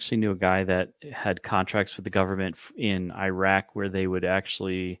 I actually knew a guy that had contracts with the government in Iraq where they would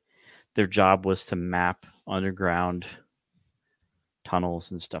actually, their job was to map underground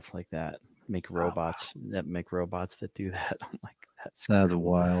tunnels and stuff like that. Make robots that do that. I'm like, that's cool.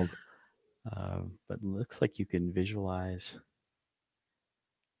 Wild. But it looks like you can visualize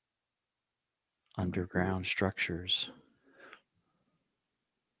underground structures.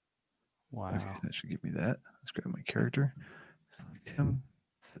 Wow. Okay, that should give me that. Let's grab my character. Select him.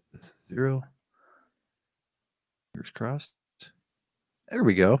 Set this to 0. Fingers crossed. There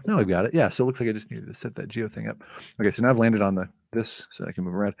we go. Now I've got it. Yeah, so it looks like I just needed to set that geo thing up. Okay, so now I've landed on this so I can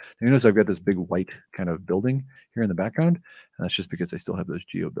move around. And you notice I've got this big white kind of building here in the background. And that's just because I still have those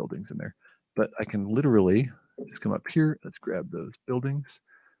geo buildings in there. But I can literally just come up here. Let's grab those buildings.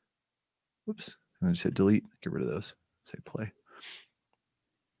 Whoops. And then just hit delete. Get rid of those. Say play.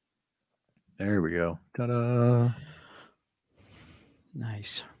 There we go. Ta-da.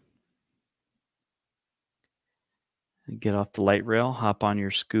 Nice. Get off the light rail, hop on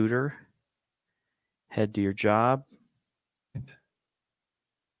your scooter, head to your job,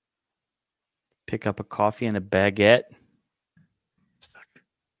 pick up a coffee and a baguette.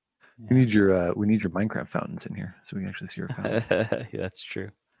 We need your Minecraft fountains in here so we can actually see our fountains. Yeah, that's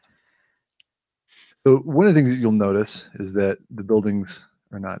true. So one of the things that you'll notice is that the buildings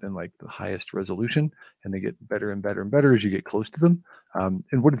are not in like the highest resolution, and they get better and better and better as you get close to them.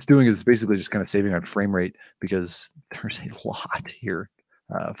 And what it's doing is basically just kind of saving on frame rate because there's a lot here.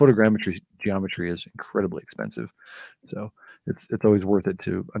 Photogrammetry geometry is incredibly expensive, so it's always worth it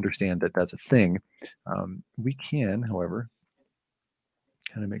to understand that that's a thing. We can, however,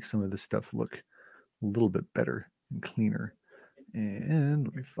 kind of make some of this stuff look a little bit better and cleaner. And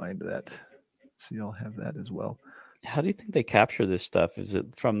let me find that so y'all have that as well. How do you think they capture this stuff? Is it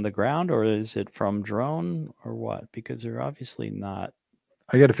from the ground or is it from drone or what? Because they're obviously not.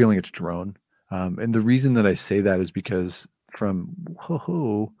 I got a feeling it's drone. And the reason that I say that is because from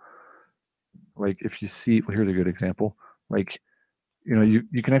like if you see, well, here's a good example. Like, you know,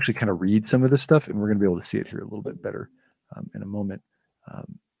 you can actually kind of read some of this stuff, and we're going to be able to see it here a little bit better in a moment.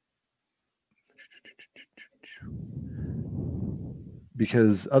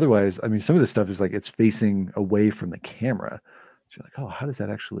 Because otherwise, I mean, some of this stuff is like it's facing away from the camera. So you're like, oh, how does that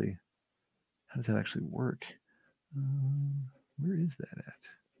actually work? Where is that at?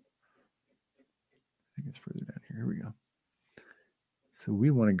 I think it's further down here. Here we go. So we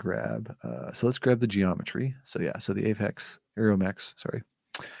want to grab, so let's grab the geometry. So yeah, so the Apex, Arrow Matrix.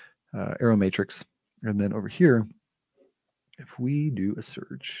 And then over here, if we do a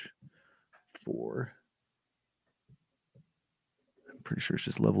search for, I'm pretty sure it's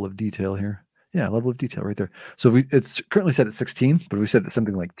just level of detail here. Yeah, level of detail right there. So it's currently set at 16, but if we set it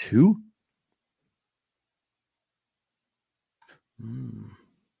something like 2.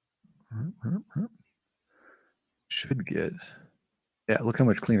 Should get, yeah, look how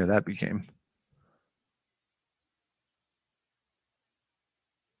much cleaner that became.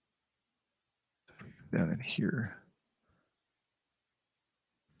 Down in here.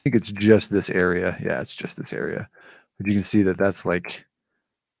 I think it's just this area. Yeah, it's just this area. But you can see that that's like,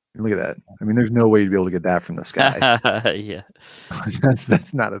 look at that. I mean, there's no way to be able to get that from the sky. Yeah.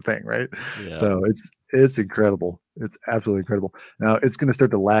 That's not a thing, right? Yeah. So it's incredible. It's absolutely incredible. Now it's going to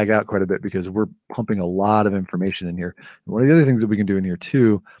start to lag out quite a bit because we're pumping a lot of information in here. And one of the other things that we can do in here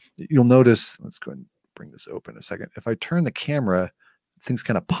too, you'll notice, let's go ahead and bring this open a second. If I turn the camera, things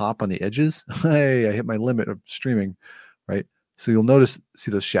kind of pop on the edges. Hey, I hit my limit of streaming, right? So you'll notice, see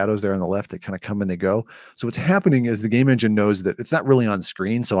those shadows there on the left, they kind of come and they go. So what's happening is the game engine knows that it's not really on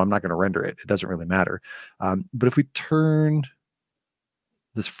screen, so I'm not going to render it. It doesn't really matter. But if we turn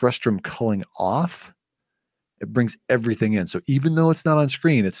this frustum culling off, it brings everything in. So even though it's not on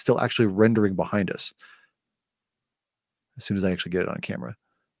screen, it's still actually rendering behind us as soon as I actually get it on camera.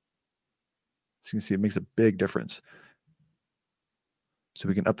 So you can see it makes a big difference. So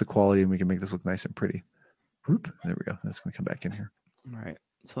we can up the quality and we can make this look nice and pretty. Whoop, there we go. That's going to come back in here. All right.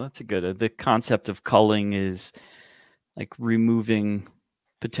 So that's a good. The concept of culling is like removing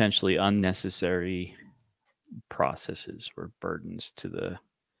potentially unnecessary processes or burdens to the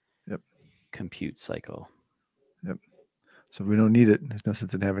compute cycle. Yep. So we don't need it. There's no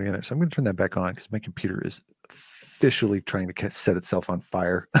sense in having it in there. So I'm going to turn that back on because my computer is officially trying to set itself on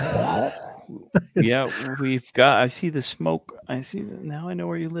fire. Yeah, I see the smoke. I see now. I know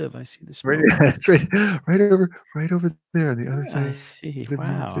where you live. I see the smoke. It's right over there on the other side. I see.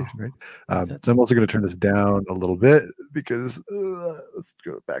 Wow. Station, right? So I'm also going to turn this down a little bit because let's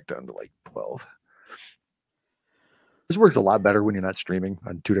go back down to like 12. This works a lot better when you're not streaming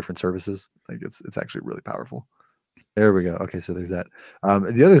on 2 different services. Like it's actually really powerful. There we go. Okay, so there's that.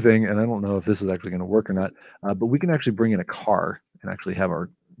 The other thing, and I don't know if this is actually going to work or not, but we can actually bring in a car and actually have our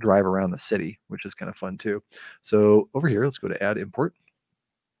drive around the city, which is kind of fun too. So over here, let's go to add import.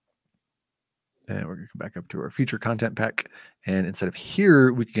 And we're going to come back up to our feature content pack. And instead of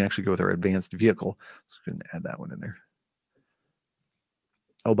here, we can actually go with our advanced vehicle. So we're going to add that one in there.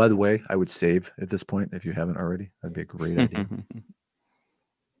 Oh, by the way, I would save at this point if you haven't already. That'd be a great idea.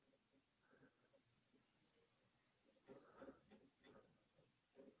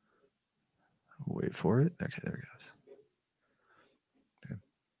 Wait for it. Okay, there it goes. Okay.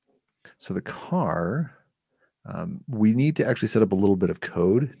 So the car, we need to actually set up a little bit of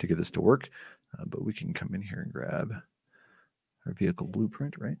code to get this to work, but we can come in here and grab our vehicle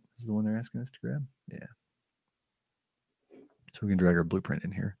blueprint, right? This is the one they're asking us to grab? Yeah. So we can drag our blueprint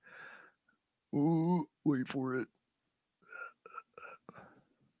in here. Ooh, wait for it.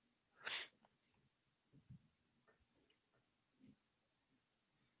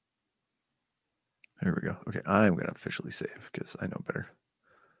 There we go. Okay, I'm going to officially save because I know better.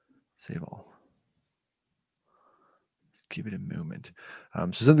 Save all. Let's give it a moment.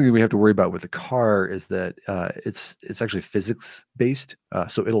 So something that we have to worry about with the car is that it's actually physics based,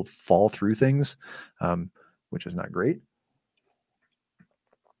 so it'll fall through things, which is not great.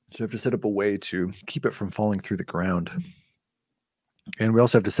 So we have to set up a way to keep it from falling through the ground. And we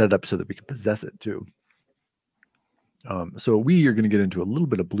also have to set it up so that we can possess it too. So we are going to get into a little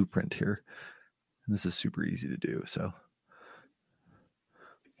bit of blueprint here. And this is super easy to do. So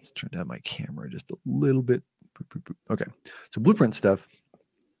let's turn down my camera just a little bit. Okay, so blueprint stuff.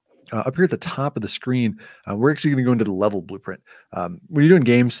 Up here at the top of the screen, we're actually going to go into the level blueprint. When you're doing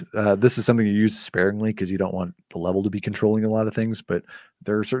games, this is something you use sparingly because you don't want the level to be controlling a lot of things, but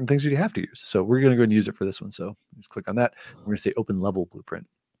there are certain things that you have to use. So we're going to go and use it for this one. So just click on that. We're going to say open level blueprint.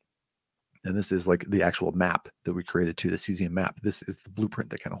 And this is like the actual map that we created to the Cesium map. This is the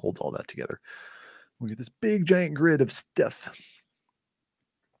blueprint that kind of holds all that together. We get this big giant grid of stuff.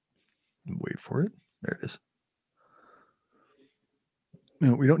 Wait for it. There it is.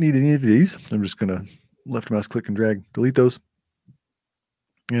 No, we don't need any of these. I'm just going to left mouse click and drag, delete those.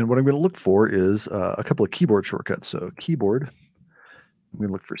 And what I'm going to look for is a couple of keyboard shortcuts. So keyboard, I'm going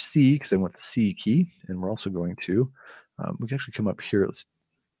to look for C because I want the C key. And we're also going to, we can actually come up here. Let's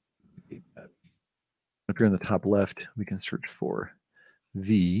up here in the top left, we can search for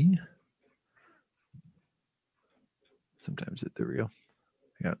V. Sometimes there we go.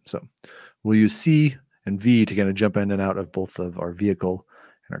 Yeah, so we'll use C and V to kind of jump in and out of both of our vehicle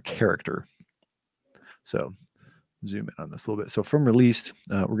and our character. So zoom in on this a little bit. So from released,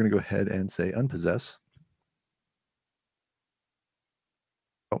 we're going to go ahead and say unpossess.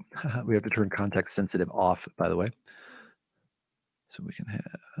 Oh, we have to turn context sensitive off, by the way. So we can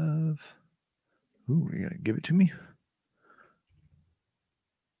have, ooh, you're going to give it to me.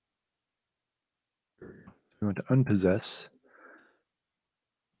 We want to unpossess.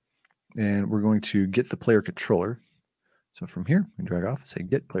 And we're going to get the player controller. So from here, we can drag off and say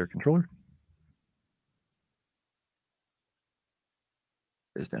get player controller.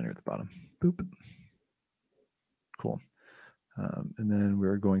 It's down here at the bottom. Boop. Cool. And then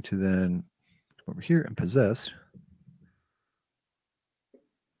we're going to then come over here and possess.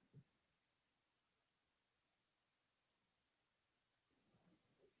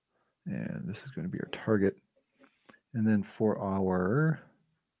 And this is going to be our target. And then for our,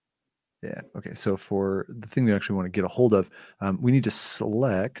 yeah, okay. So for the thing that I actually want to get a hold of, we need to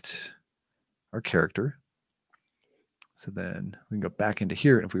select our character. So then we can go back into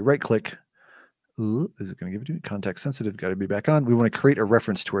here. And if we right click, is it going to give it to me? Context sensitive, got to be back on. We want to create a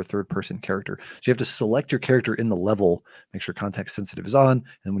reference to our third person character. So you have to select your character in the level, make sure context sensitive is on.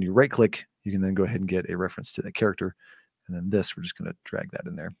 And when you right click, you can then go ahead and get a reference to that character. And then this, we're just going to drag that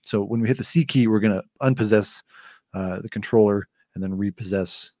in there. So when we hit the C key, we're going to unpossess the controller and then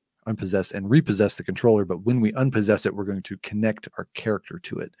unpossess and repossess the controller. But when we unpossess it, we're going to connect our character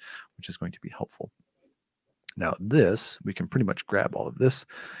to it, which is going to be helpful. Now this, we can pretty much grab all of this.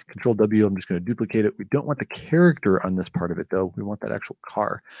 Control W, I'm just going to duplicate it. We don't want the character on this part of it though. We want that actual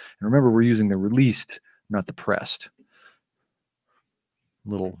car. And remember, we're using the released, not the pressed.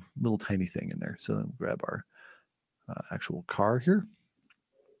 Little tiny thing in there. So then grab our actual car here.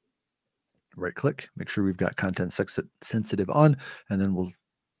 Right click, make sure we've got content sensitive on, and then we'll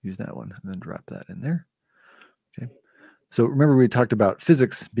use that one and then drop that in there. Okay. So remember we talked about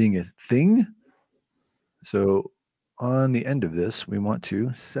physics being a thing. So on the end of this, we want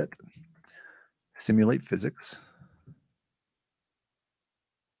to set simulate physics.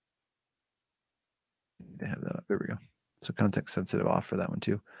 They have that up. There we go. So context sensitive off for that one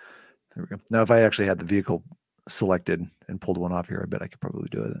too. There we go. Now, if I actually had the vehicle selected and pulled one off here, I bet I could probably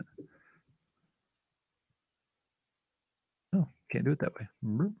do it. Oh, can't do it that way.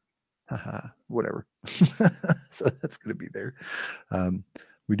 Haha, whatever. So that's going to be there.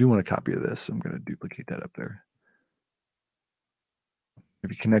 we do want a copy of this. I'm going to duplicate that up there. If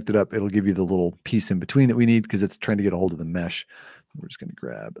you connect it up, it'll give you the little piece in between that we need because it's trying to get a hold of the mesh. We're just going to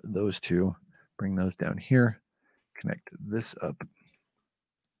grab those two, bring those down here, connect this up,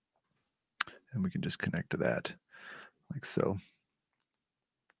 and we can just connect to that like so.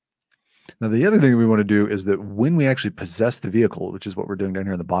 Now, the other thing we want to do is that when we actually possess the vehicle, which is what we're doing down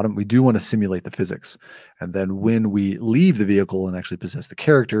here on the bottom, we do want to simulate the physics. And then when we leave the vehicle and actually possess the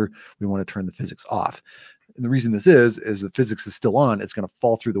character, we want to turn the physics off. And the reason this is the physics is still on. It's going to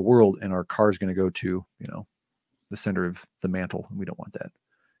fall through the world and our car is going to go to, the center of the mantle. And we don't want that.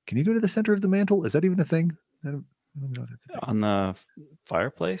 Can you go to the center of the mantle? Is that even a thing? I don't know if that's a thing. On the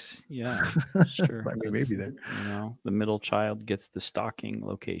fireplace? Yeah, sure. Maybe there. The middle child gets the stocking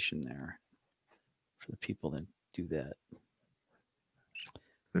location there for the people that do that.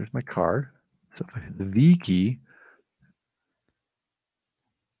 There's my car. So if I hit the V key,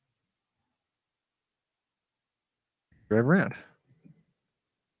 drive around.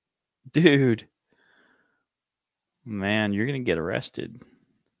 Dude. Man, you're going to get arrested.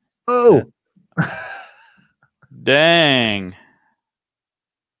 Oh! Dang.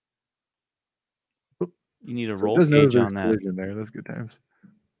 You need a roll cage on that. In there. That's good times.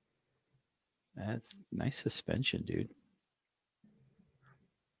 That's nice suspension, dude.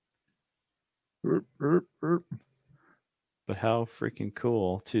 But how freaking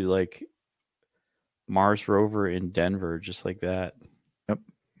cool to like Mars rover in Denver, just like that. Yep.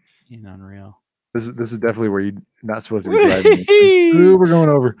 Unreal. This is definitely where you're not supposed to be driving. Ooh, we're going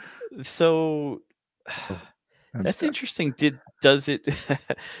over. So that's interesting. Does it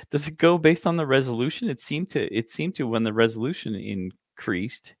go based on the resolution? It seemed to when the resolution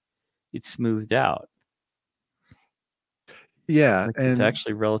increased, it smoothed out. Yeah, like it's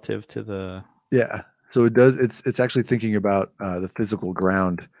actually relative to the. Yeah, so it does. It's actually thinking about the physical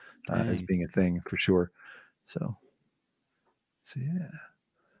ground as being a thing for sure. So yeah,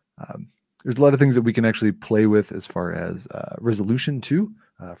 there's a lot of things that we can actually play with as far as resolution too,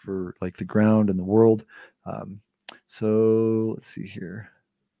 for like the ground and the world. So let's see here.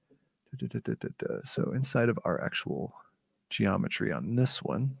 So inside of our actual geometry on this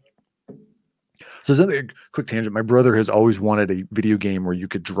one. So something a quick tangent. My brother has always wanted a video game where you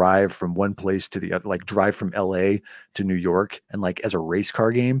could drive from one place to the other, like drive from LA to New York, and like as a race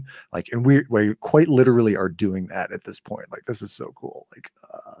car game. Like, and we quite literally are doing that at this point. Like, this is so cool. Like,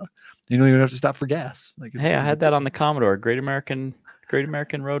 you don't even have to stop for gas. Like, hey, I had that on the Commodore, Great American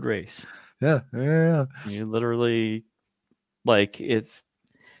Road Race. Yeah. You literally, like, it's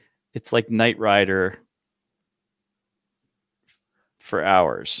like Knight Rider for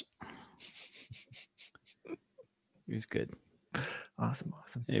hours. It was good. Awesome.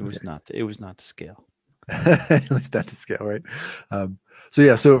 It was not to scale. At least not to scale, right?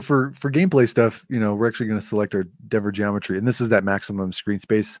 So for gameplay stuff, we're actually going to select our Denver geometry, and this is that maximum screen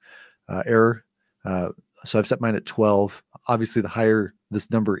space error. So I've set mine at 12. Obviously, the higher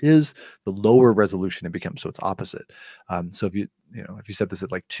this number is, the lower resolution it becomes. So it's opposite. So if you set this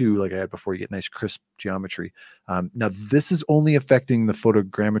at like 2, like I had before, you get nice crisp geometry. Now this is only affecting the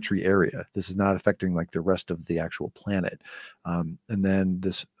photogrammetry area. This is not affecting like the rest of the actual planet. And then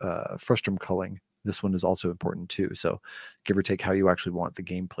this frustum culling. This one is also important too. So give or take how you actually want the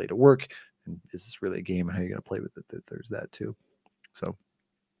gameplay to work. And is this really a game and how you're going to play with it? There's that too. So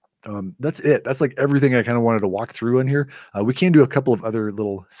that's it. That's like everything I kind of wanted to walk through in here. We can do a couple of other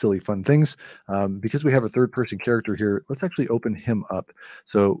little silly fun things. Because we have a third person character here, let's actually open him up.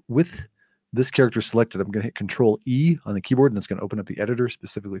 So with this character selected, I'm going to hit Control E on the keyboard, and it's going to open up the editor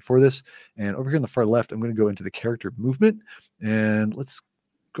specifically for this. And over here on the far left, I'm going to go into the character movement, and let's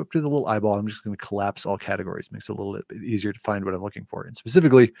go up to the little eyeball. I'm just going to collapse all categories. Makes it a little bit easier to find what I'm looking for. And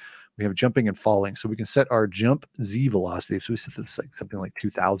specifically, we have jumping and falling. So we can set our jump Z velocity. So we set this like something like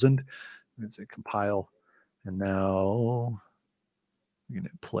 2000. I'm going to say compile. And now we're going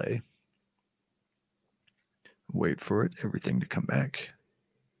to play. Wait for it, everything to come back.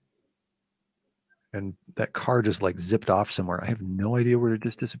 And that car just like zipped off somewhere. I have no idea where it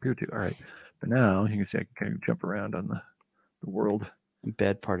just disappeared to. All right. But now you can see I can kind of jump around on the world.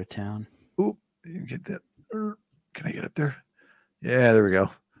 Bad part of town. Oop, you can get that. Can I get up there? Yeah, there we go.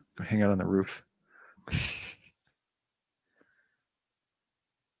 Go hang out on the roof.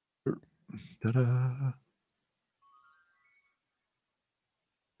 Ta-da.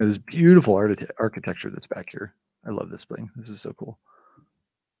 This beautiful architecture that's back here. I love this thing. This is so cool.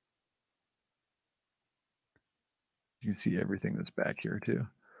 You can see everything that's back here too.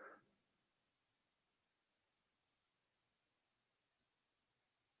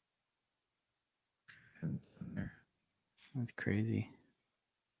 That's crazy.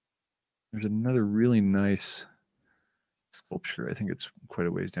 There's another really nice sculpture. I think it's quite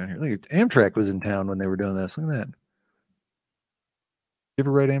a ways down here. Look, Amtrak was in town when they were doing this. Look at that. You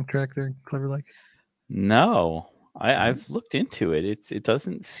ever ride Amtrak there, Clever Like? No, I've looked into it. It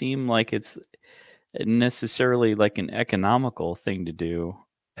doesn't seem like it's necessarily like an economical thing to do.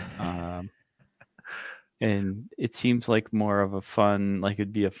 And it seems like more of a fun, like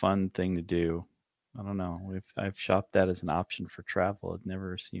it'd be a fun thing to do. I don't know. I've shopped that as an option for travel. It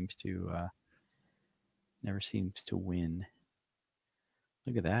never seems to win.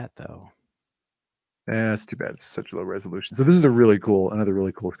 Look at that though. That's too bad. It's such low resolution. So this is another really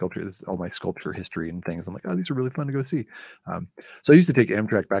cool sculpture. This is all my sculpture history and things. I'm like, oh, these are really fun to go see. So I used to take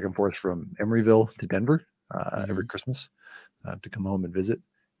Amtrak back and forth from Emeryville to Denver every Christmas to come home and visit.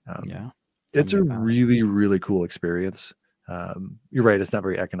 Yeah. It's a really, really cool experience. You're right. It's not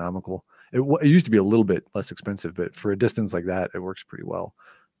very economical. It used to be a little bit less expensive, but for a distance like that, it works pretty well.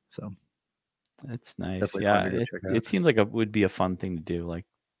 So that's nice. Yeah. It seems like it would be a fun thing to do. Like,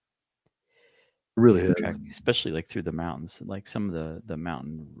 it really is. Especially like through the mountains. Like some of the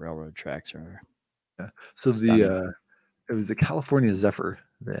mountain railroad tracks are. Yeah. So it was a California Zephyr,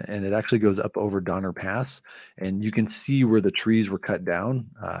 and it actually goes up over Donner Pass, and you can see where the trees were cut down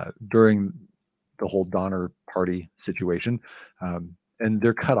during the whole Donner Party situation. And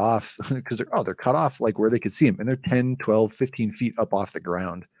they're cut off because they're cut off like where they could see them, and they're 10, 12, 15 feet up off the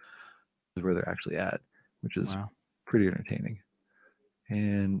ground is where they're actually at, which is pretty entertaining.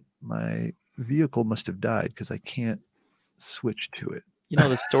 And my vehicle must have died because I can't switch to it. You know,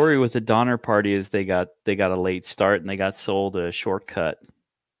 the story with the Donner Party is they got a late start and they got sold a shortcut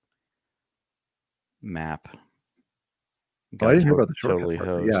map. Oh, I didn't know about the shortcut totally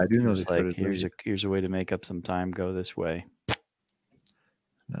part. Yeah, I do know. Like here's a way to make up some time. Go this way.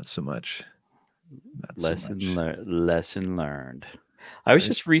 Not so much. Lesson learned. I was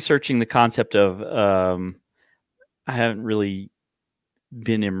just researching the concept of. I haven't really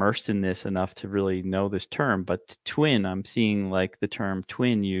been immersed in this enough to really know this term, but twin, I'm seeing like the term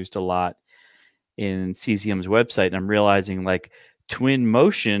twin used a lot in Cesium's website, and I'm realizing like Twin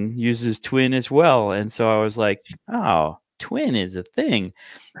Motion uses twin as well. And so I was like, oh, twin is a thing.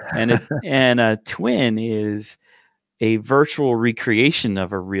 And a twin is a virtual recreation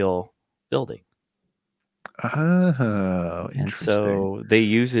of a real building. Oh, interesting. And so they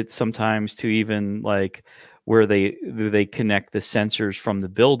use it sometimes to even like where they connect the sensors from the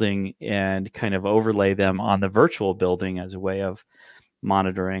building and kind of overlay them on the virtual building as a way of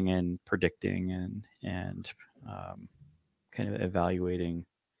monitoring and predicting and kind of evaluating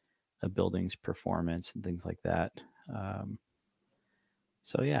a building's performance and things like that.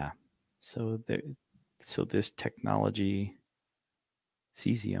 So this technology,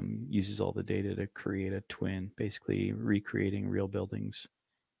 Cesium, uses all the data to create a twin, basically recreating real buildings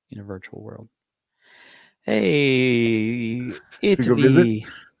in a virtual world. Hey, Italy.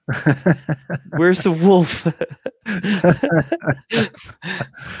 Where's the wolf?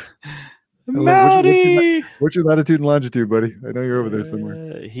 Maddie! What's your latitude and longitude, buddy? I know you're over there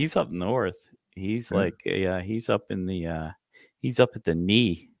somewhere. He's up north. He's he's up in the he's up at the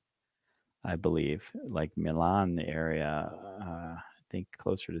knee, I believe, like Milan area. I think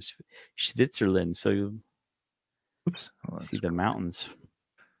closer to Switzerland. So you see the mountains.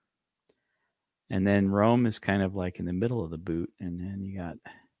 And then Rome is kind of like in the middle of the boot, and then you got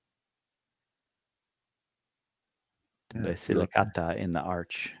Basilicata in the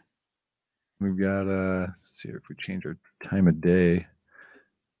arch. We've got let's see if we change our time of day.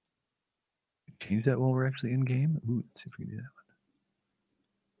 Change that while we're actually in game. Ooh, let's see if we can do that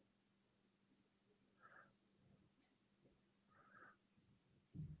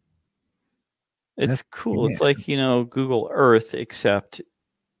one. It's cool. It's like, Google Earth, except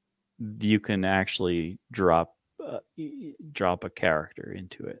you can actually drop a character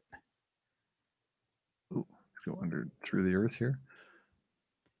into it. Ooh, let's go through the Earth here.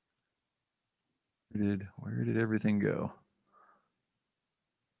 Where did everything go?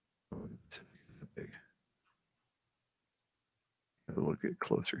 It's big. Have a look at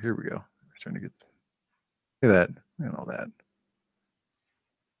closer. Here we go. We're starting to get. Look at that. Look at all that.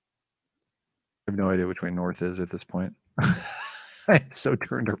 I have no idea which way north is at this point. I'm so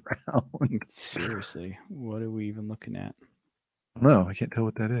turned around. Seriously, what are we even looking at? No, I can't tell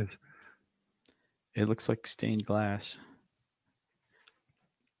what that is. It looks like stained glass.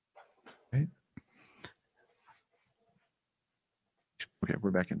 Right. Okay,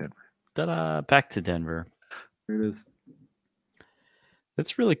 we're back in Denver. Ta-da! Back to Denver. Here it is.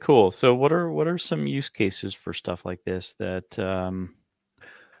 That's really cool. So, what are some use cases for stuff like this that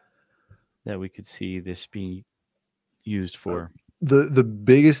that we could see this being used for? The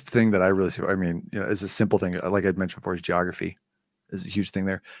biggest thing that I really see, I mean, is a simple thing, like I'd mentioned before, is geography is a huge thing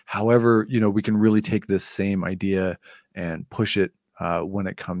there. However, we can really take this same idea and push it when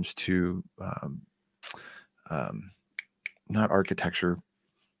it comes to um, not architecture.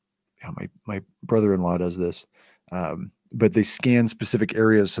 My brother-in-law does this, but they scan specific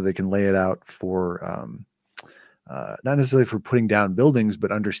areas so they can lay it out for not necessarily for putting down buildings,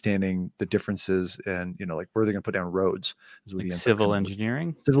 but understanding the differences and like where they're going to put down roads is what Like he ends up civil coming with.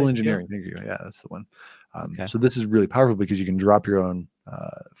 engineering Civil type deal? engineering. Thank you. Yeah, that's the one. Okay. So this is really powerful because you can drop your own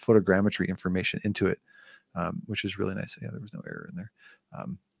photogrammetry information into it, which is really nice. Yeah, there was no error in there.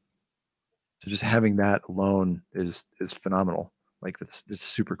 So just having that alone is phenomenal. Like it's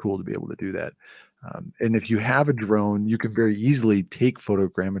super cool to be able to do that. And if you have a drone, you can very easily take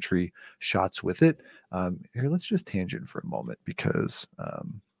photogrammetry shots with it. Here, let's just tangent for a moment because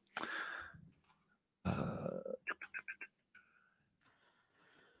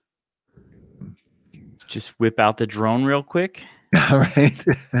Just whip out the drone real quick. all right.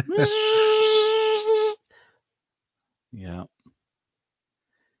 Yeah.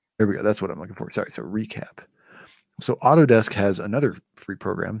 There we go. That's what I'm looking for. Sorry. So recap. So Autodesk has another free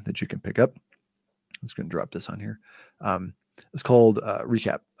program that you can pick up. I'm just going to drop this on here. It's called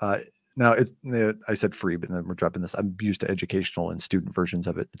Recap. Now, I said free, but then we're dropping this. I'm used to educational and student versions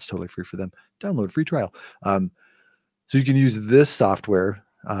of it. It's totally free for them. Download free trial. So you can use this software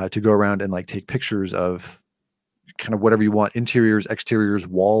to go around and like take pictures of kind of whatever you want, interiors, exteriors,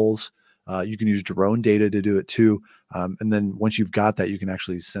 walls. You can use drone data to do it too. And then once you've got that, you can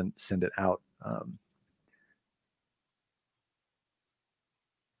actually send it out.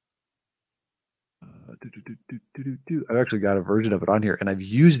 I've actually got a version of it on here, and I've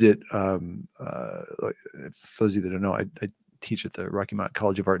used it. For those of you that don't know, I teach at the Rocky Mountain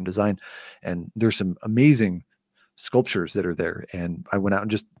College of Art and Design, and there's some amazing sculptures that are there. And I went out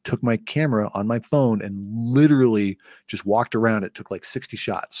and just took my camera on my phone and literally just walked around. It took like 60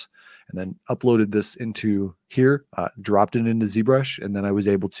 shots, and then uploaded this into here, dropped it into ZBrush, and then I was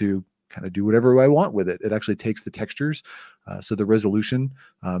able to kind of do whatever I want with it. It actually takes the textures. So the resolution,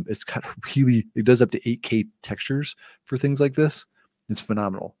 it's got it does up to 8K textures for things like this. It's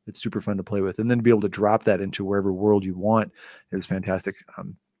phenomenal. It's super fun to play with. And then to be able to drop that into wherever world you want is fantastic.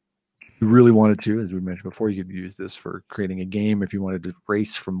 You really wanted to, as we mentioned before, you could use this for creating a game. If you wanted to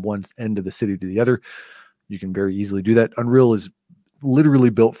race from one end of the city to the other, you can very easily do that. Unreal is literally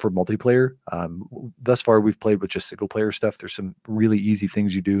built for multiplayer. Thus far, we've played with just single player stuff. There's some really easy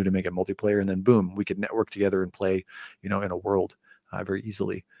things you do to make it multiplayer, and then boom, we could network together and play, in a world very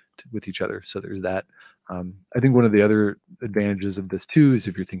easily with each other. So there's that. I think one of the other advantages of this too is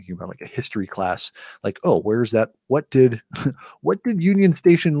if you're thinking about like a history class, like, oh, where's that? What did Union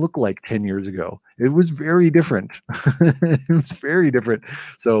Station look like 10 years ago? It was very different. It was very different.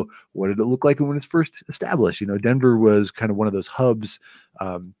 So what did it look like when it's first established? Denver was kind of one of those hubs.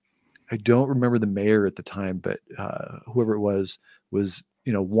 I don't remember the mayor at the time, but whoever it was,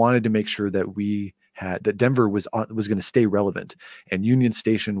 wanted to make sure that that Denver was going to stay relevant, and Union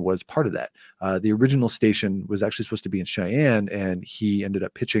Station was part of that. The original station was actually supposed to be in Cheyenne, and he ended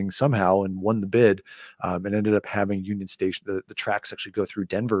up pitching somehow and won the bid, and ended up having Union Station, the tracks actually go through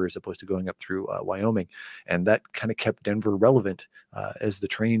Denver as opposed to going up through Wyoming, and that kind of kept Denver relevant as the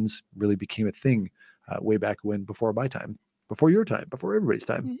trains really became a thing way back when, before my time, before your time, before everybody's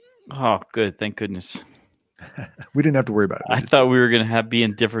time. Oh, good. Thank goodness. We didn't have to worry about it. I thought we were going to be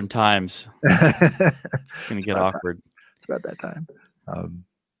in different times. It's going to get awkward. It's about that time.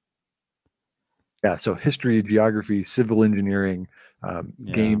 Yeah. So history, geography, civil engineering,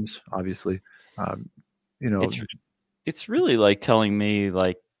 games, obviously. It's really like telling me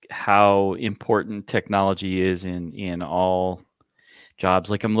like how important technology is in all jobs.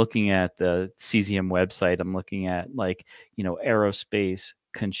 Like I'm looking at the Cesium website. I'm looking at like, aerospace,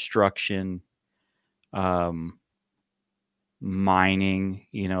 construction, mining,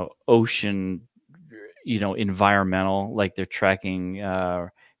 ocean, environmental, like they're tracking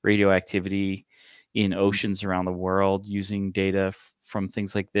radioactivity in oceans around the world using data from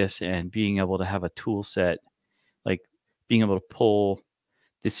things like this, and being able to have a tool set, like being able to pull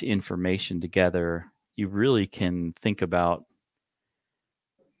this information together. You really can think about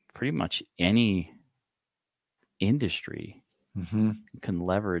pretty much any industry can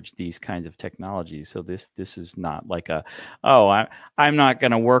leverage these kinds of technologies. So this is not like I'm not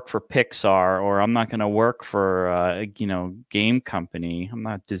going to work for Pixar, or I'm not going to work for a game company. I'm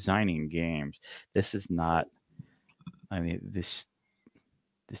not designing games. This is not. I mean, this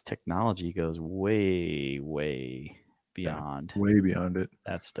technology goes way beyond. Way beyond it.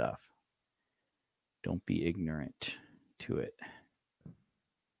 That stuff. Don't be ignorant to it.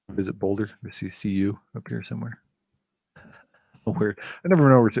 Visit Boulder. I see you up here somewhere. Oh, where I never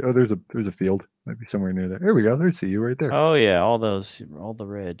know where to. Oh, there's a field. Might be somewhere near there. There we go. There's CU right there. Oh yeah, all the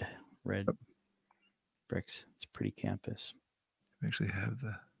red bricks. It's a pretty campus. We actually have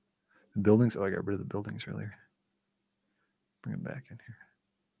the buildings. Oh, I got rid of the buildings earlier. Bring them back in here.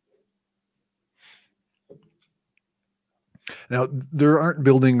 Now, there aren't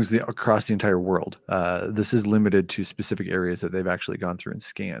buildings across the entire world. This is limited to specific areas that they've actually gone through and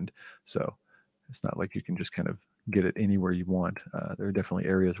scanned. So it's not like you can just kind of get it anywhere you want. There are definitely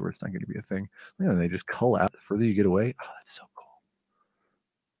areas where it's not going to be a thing. And they just cull out the further you get away. Oh, that's so cool.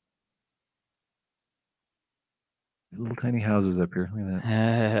 Little tiny houses up here. Look at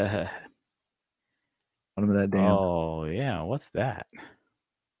that. Bottom of that dam. Oh yeah, what's that?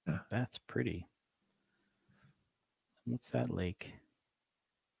 Yeah. That's pretty. What's that lake?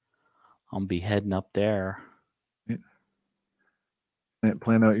 I'll be heading up there. Yeah.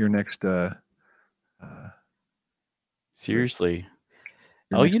 Plan out your next. Seriously.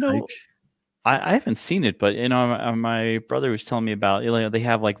 You know, hike. I haven't seen it, but my brother was telling me about. They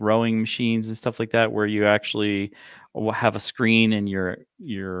have like rowing machines and stuff like that, where you actually have a screen and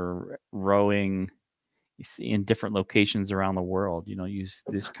you're rowing in different locations around the world. Use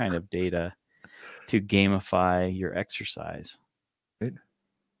this kind of data to gamify your exercise. Right.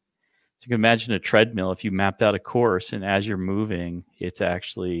 So you can imagine a treadmill. If you mapped out a course, and as you're moving, it's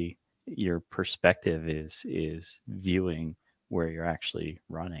actually your perspective is viewing where you're actually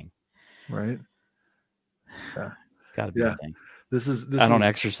running. Right. Yeah. It's got to be a thing. I don't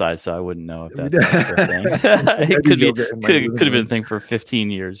exercise, so I wouldn't know if that's a thing. It could have been a thing for 15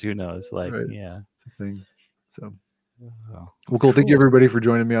 years. Who knows? Like, right. Yeah, it's a thing. So, well, cool. Thank you everybody for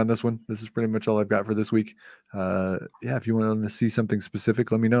joining me on this one. This is pretty much all I've got for this week. Yeah, if you want to see something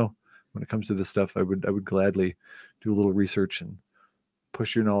specific, let me know. When it comes to this stuff, I would gladly do a little research and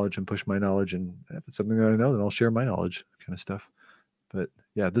push your knowledge and push my knowledge. And if it's something that I know, then I'll share my knowledge, kind of stuff. But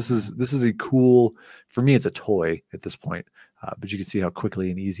yeah, this is a cool, for me, it's a toy at this point, but you can see how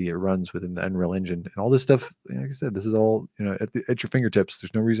quickly and easy it runs within the Unreal Engine and all this stuff. Like I said, this is all, at your fingertips.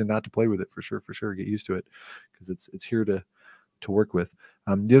 There's no reason not to play with it for sure. Get used to it because it's here to work with.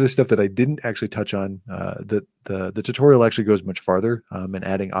 The other stuff that I didn't actually touch on, the tutorial actually goes much farther in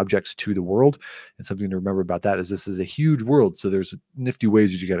adding objects to the world. And something to remember about that is this is a huge world. So there's nifty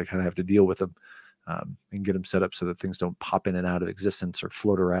ways that you got to kind of have to deal with them. And get them set up so that things don't pop in and out of existence or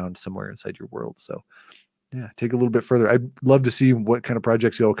float around somewhere inside your world. So yeah, take a little bit further. I'd love to see what kind of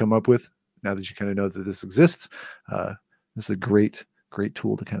projects you all come up with now that you kind of know that this exists. This is a great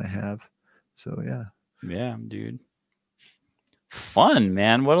tool to kind of have. So yeah, dude. Fun,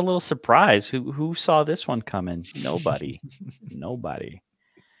 man. What a little surprise. Who saw this one coming? Nobody. Nobody.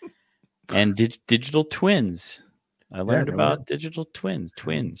 And digital twins. I learned about digital twins.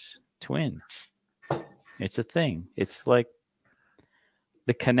 Twin. It's a thing. It's like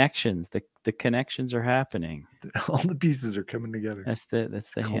the connections. The connections are happening. All the pieces are coming together. That's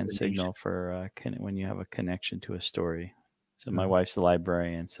the hand signal for when you have a connection to a story. So my wife's a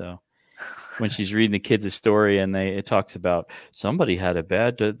librarian, so when she's reading the kids a story and it talks about somebody had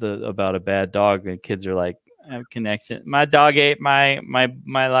about a bad dog, and kids are like, I have a connection. My dog ate my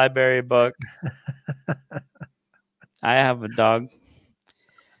library book. I have a dog.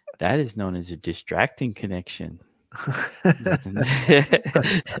 That is known as a distracting connection. It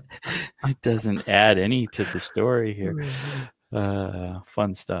doesn't add any to the story here.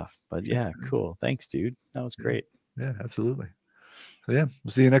 Fun stuff. But yeah, cool. Thanks, dude. That was great. Yeah, absolutely. So yeah, we'll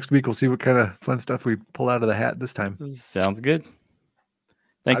see you next week. We'll see what kind of fun stuff we pull out of the hat this time. Sounds good.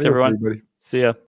 Thanks, everyone. Everybody. See ya.